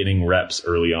also be getting reps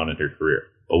early on in her career.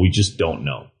 But we just don't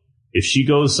know. If she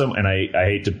goes and I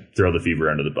hate to throw the Fever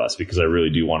under the bus because I really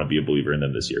do want to be a believer in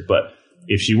them this year. But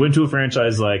if she went to a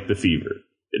franchise like the Fever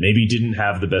that maybe didn't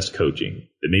have the best coaching,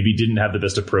 that maybe didn't have the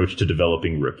best approach to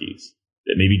developing rookies,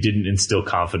 that maybe didn't instill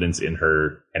confidence in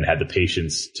her and had the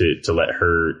patience to let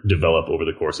her develop over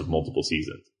the course of multiple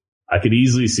seasons, I could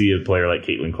easily see a player like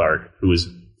Caitlin Clark, who is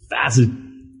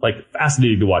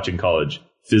fascinating to watch in college,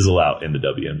 fizzle out in the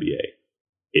WNBA.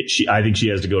 I think she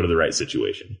has to go to the right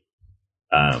situation.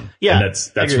 And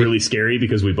that's really scary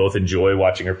because we both enjoy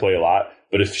watching her play a lot.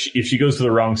 But if she goes to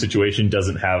the wrong situation,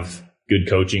 doesn't have good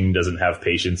coaching, doesn't have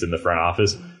patience in the front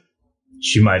office,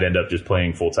 she might end up just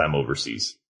playing full time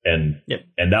overseas. And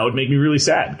that would make me really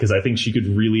sad because I think she could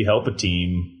really help a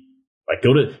team. Like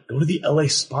go to the LA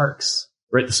Sparks,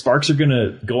 right? The Sparks are going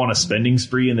to go on a spending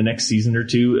spree in the next season or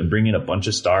two and bring in a bunch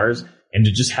of stars. And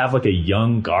to just have like a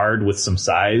young guard with some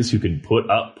size who can put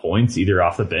up points either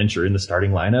off the bench or in the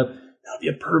starting lineup, that would be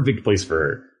a perfect place for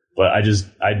her. But I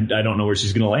don't know where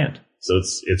she's going to land. So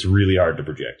it's really hard to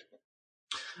project.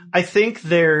 I think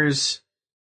there's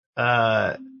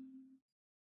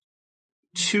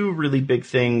two really big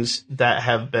things that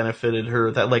have benefited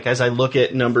her that, like, as I look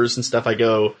at numbers and stuff, I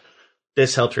go,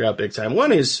 this helped her out big time.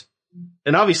 One is,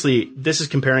 and obviously this is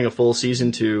comparing a full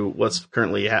season to what's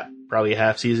currently probably a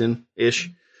half season ish.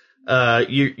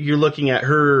 You're looking at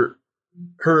her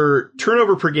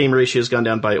turnover per game ratio has gone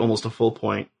down by almost a full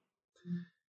point.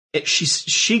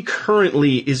 She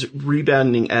currently is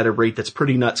rebounding at a rate that's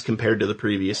pretty nuts compared to the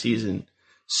previous season.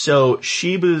 So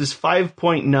she was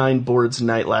 5.9 boards a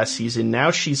night last season.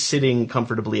 Now she's sitting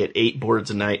comfortably at 8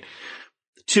 boards a night.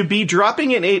 To be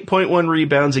dropping in 8.1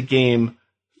 rebounds a game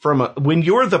when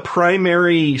you're the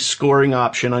primary scoring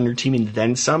option on your team and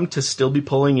then some, to still be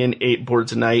pulling in 8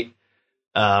 boards a night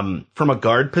from a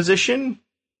guard position,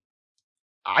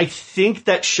 I think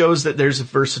that shows that there's a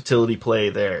versatility play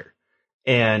there.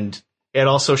 And it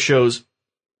also shows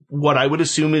what I would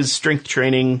assume is strength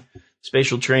training,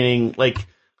 spatial training. Like,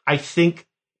 I think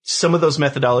some of those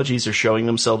methodologies are showing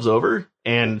themselves over,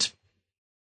 and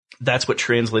that's what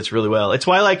translates really well. It's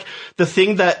why, like, the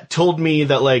thing that told me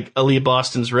that, like, Aaliyah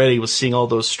Boston's ready was seeing all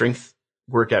those strength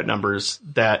workout numbers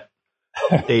that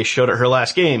they showed at her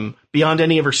last game beyond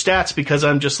any of her stats, because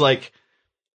I'm just like,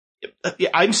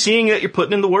 I'm seeing that you're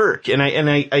putting in the work. And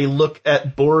I look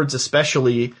at boards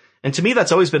especially, and to me,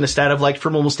 that's always been a stat of, like,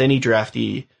 from almost any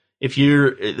draftee. If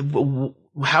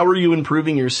how are you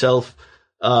improving yourself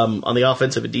on the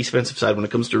offensive and defensive side when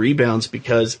it comes to rebounds?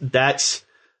 Because that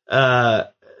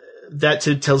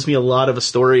tells me a lot of a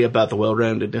story about the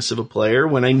well-roundedness of a player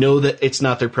when I know that it's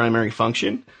not their primary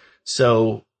function.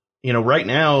 So, right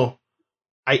now,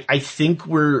 I think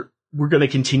we're going to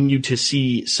continue to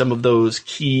see some of those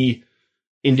key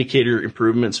indicator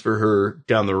improvements for her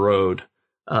down the road.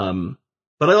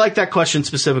 But I like that question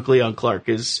specifically on Clark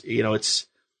is, it's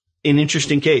an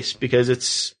interesting case because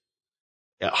it's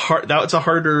hard. That's a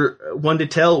harder one to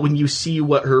tell when you see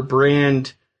what her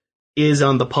brand is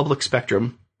on the public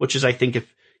spectrum, which is, I think,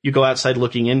 if you go outside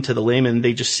looking into the layman,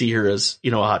 they just see her as, a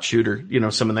hot shooter,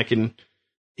 someone that can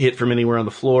hit from anywhere on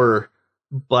the floor.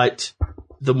 But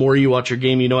the more you watch her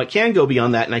game, it can go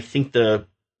beyond that. And I think the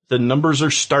numbers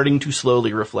are starting to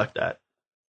slowly reflect that.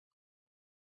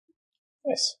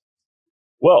 Nice.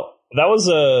 Well, that was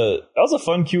a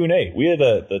fun Q&A. We had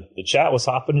the chat was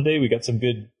hopping today. We got some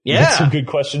good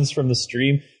questions from the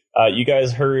stream. You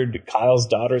guys heard Kyle's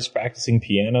daughters practicing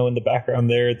piano in the background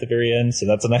there at the very end, so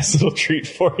that's a nice little treat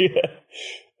for you.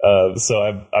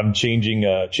 So I'm changing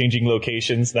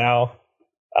locations now.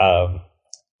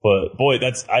 But boy,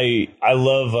 I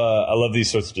love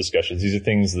these sorts of discussions. These are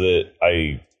things that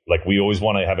we always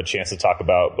want to have a chance to talk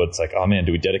about, but it's like, oh man,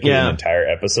 do we dedicate an entire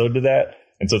episode to that?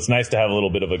 And so it's nice to have a little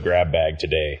bit of a grab bag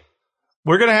today.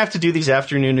 We're going to have to do these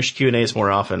afternoonish Q&As more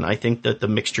often. I think that the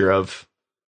mixture of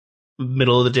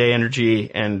middle of the day energy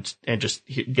and just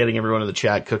getting everyone in the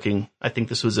chat cooking. I think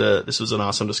this was an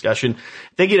awesome discussion.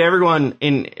 Thank you to everyone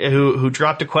who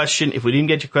dropped a question. If we didn't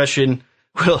get your question,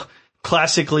 well,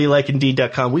 classically, like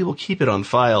Indeed.com, we will keep it on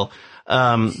file.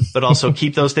 But also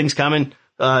keep those things coming.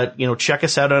 Check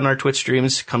us out on our Twitch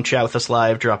streams. Come chat with us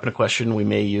live. Drop in a question. We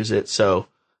may use it. So,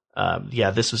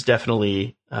 this was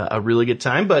definitely a really good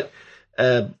time. But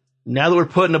now that we're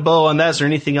putting a bow on that, is there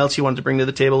anything else you wanted to bring to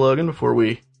the table, Logan, before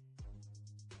we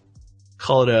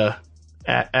call it a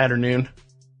afternoon?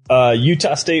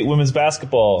 Utah State women's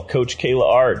basketball coach Kayla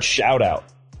Ard, shout out.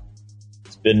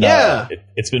 It's been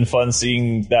it's been fun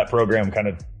seeing that program kind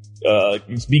of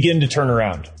begin to turn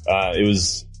around. It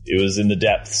was in the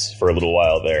depths for a little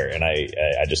while there, and I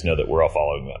just know that we're all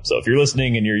following them. So if you're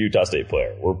listening and you're a Utah State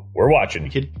player, we're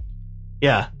watching.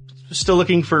 Yeah, still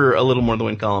looking for a little more in the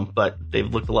win column, but they've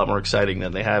looked a lot more exciting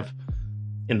than they have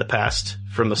in the past.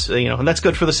 From the and that's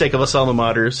good for the sake of us alma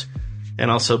maters. And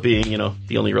also being,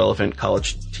 the only relevant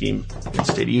college team in the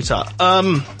state of Utah.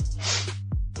 I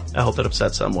hope that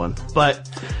upsets someone. But,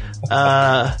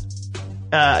 but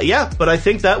I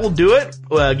think that will do it.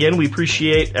 Again, we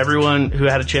appreciate everyone who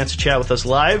had a chance to chat with us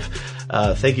live.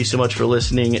 Thank you so much for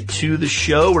listening to the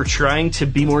show. We're trying to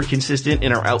be more consistent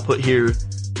in our output here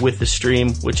with the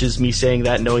stream, which is me saying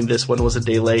that knowing this one was a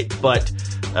day late. But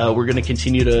we're going to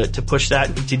continue to push that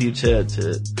and continue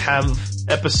to have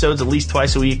episodes at least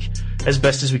twice a week as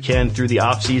best as we can through the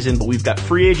off season. But we've got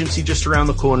free agency just around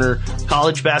the corner.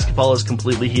 College basketball is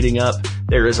completely heating up.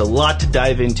 There is a lot to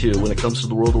dive into when it comes to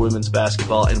the world of women's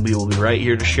basketball, and we will be right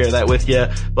here to share that with you.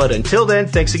 But until then,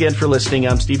 thanks again for listening.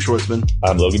 I'm Steve Schwartzman.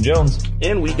 I'm Logan Jones.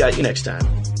 And we got you next time.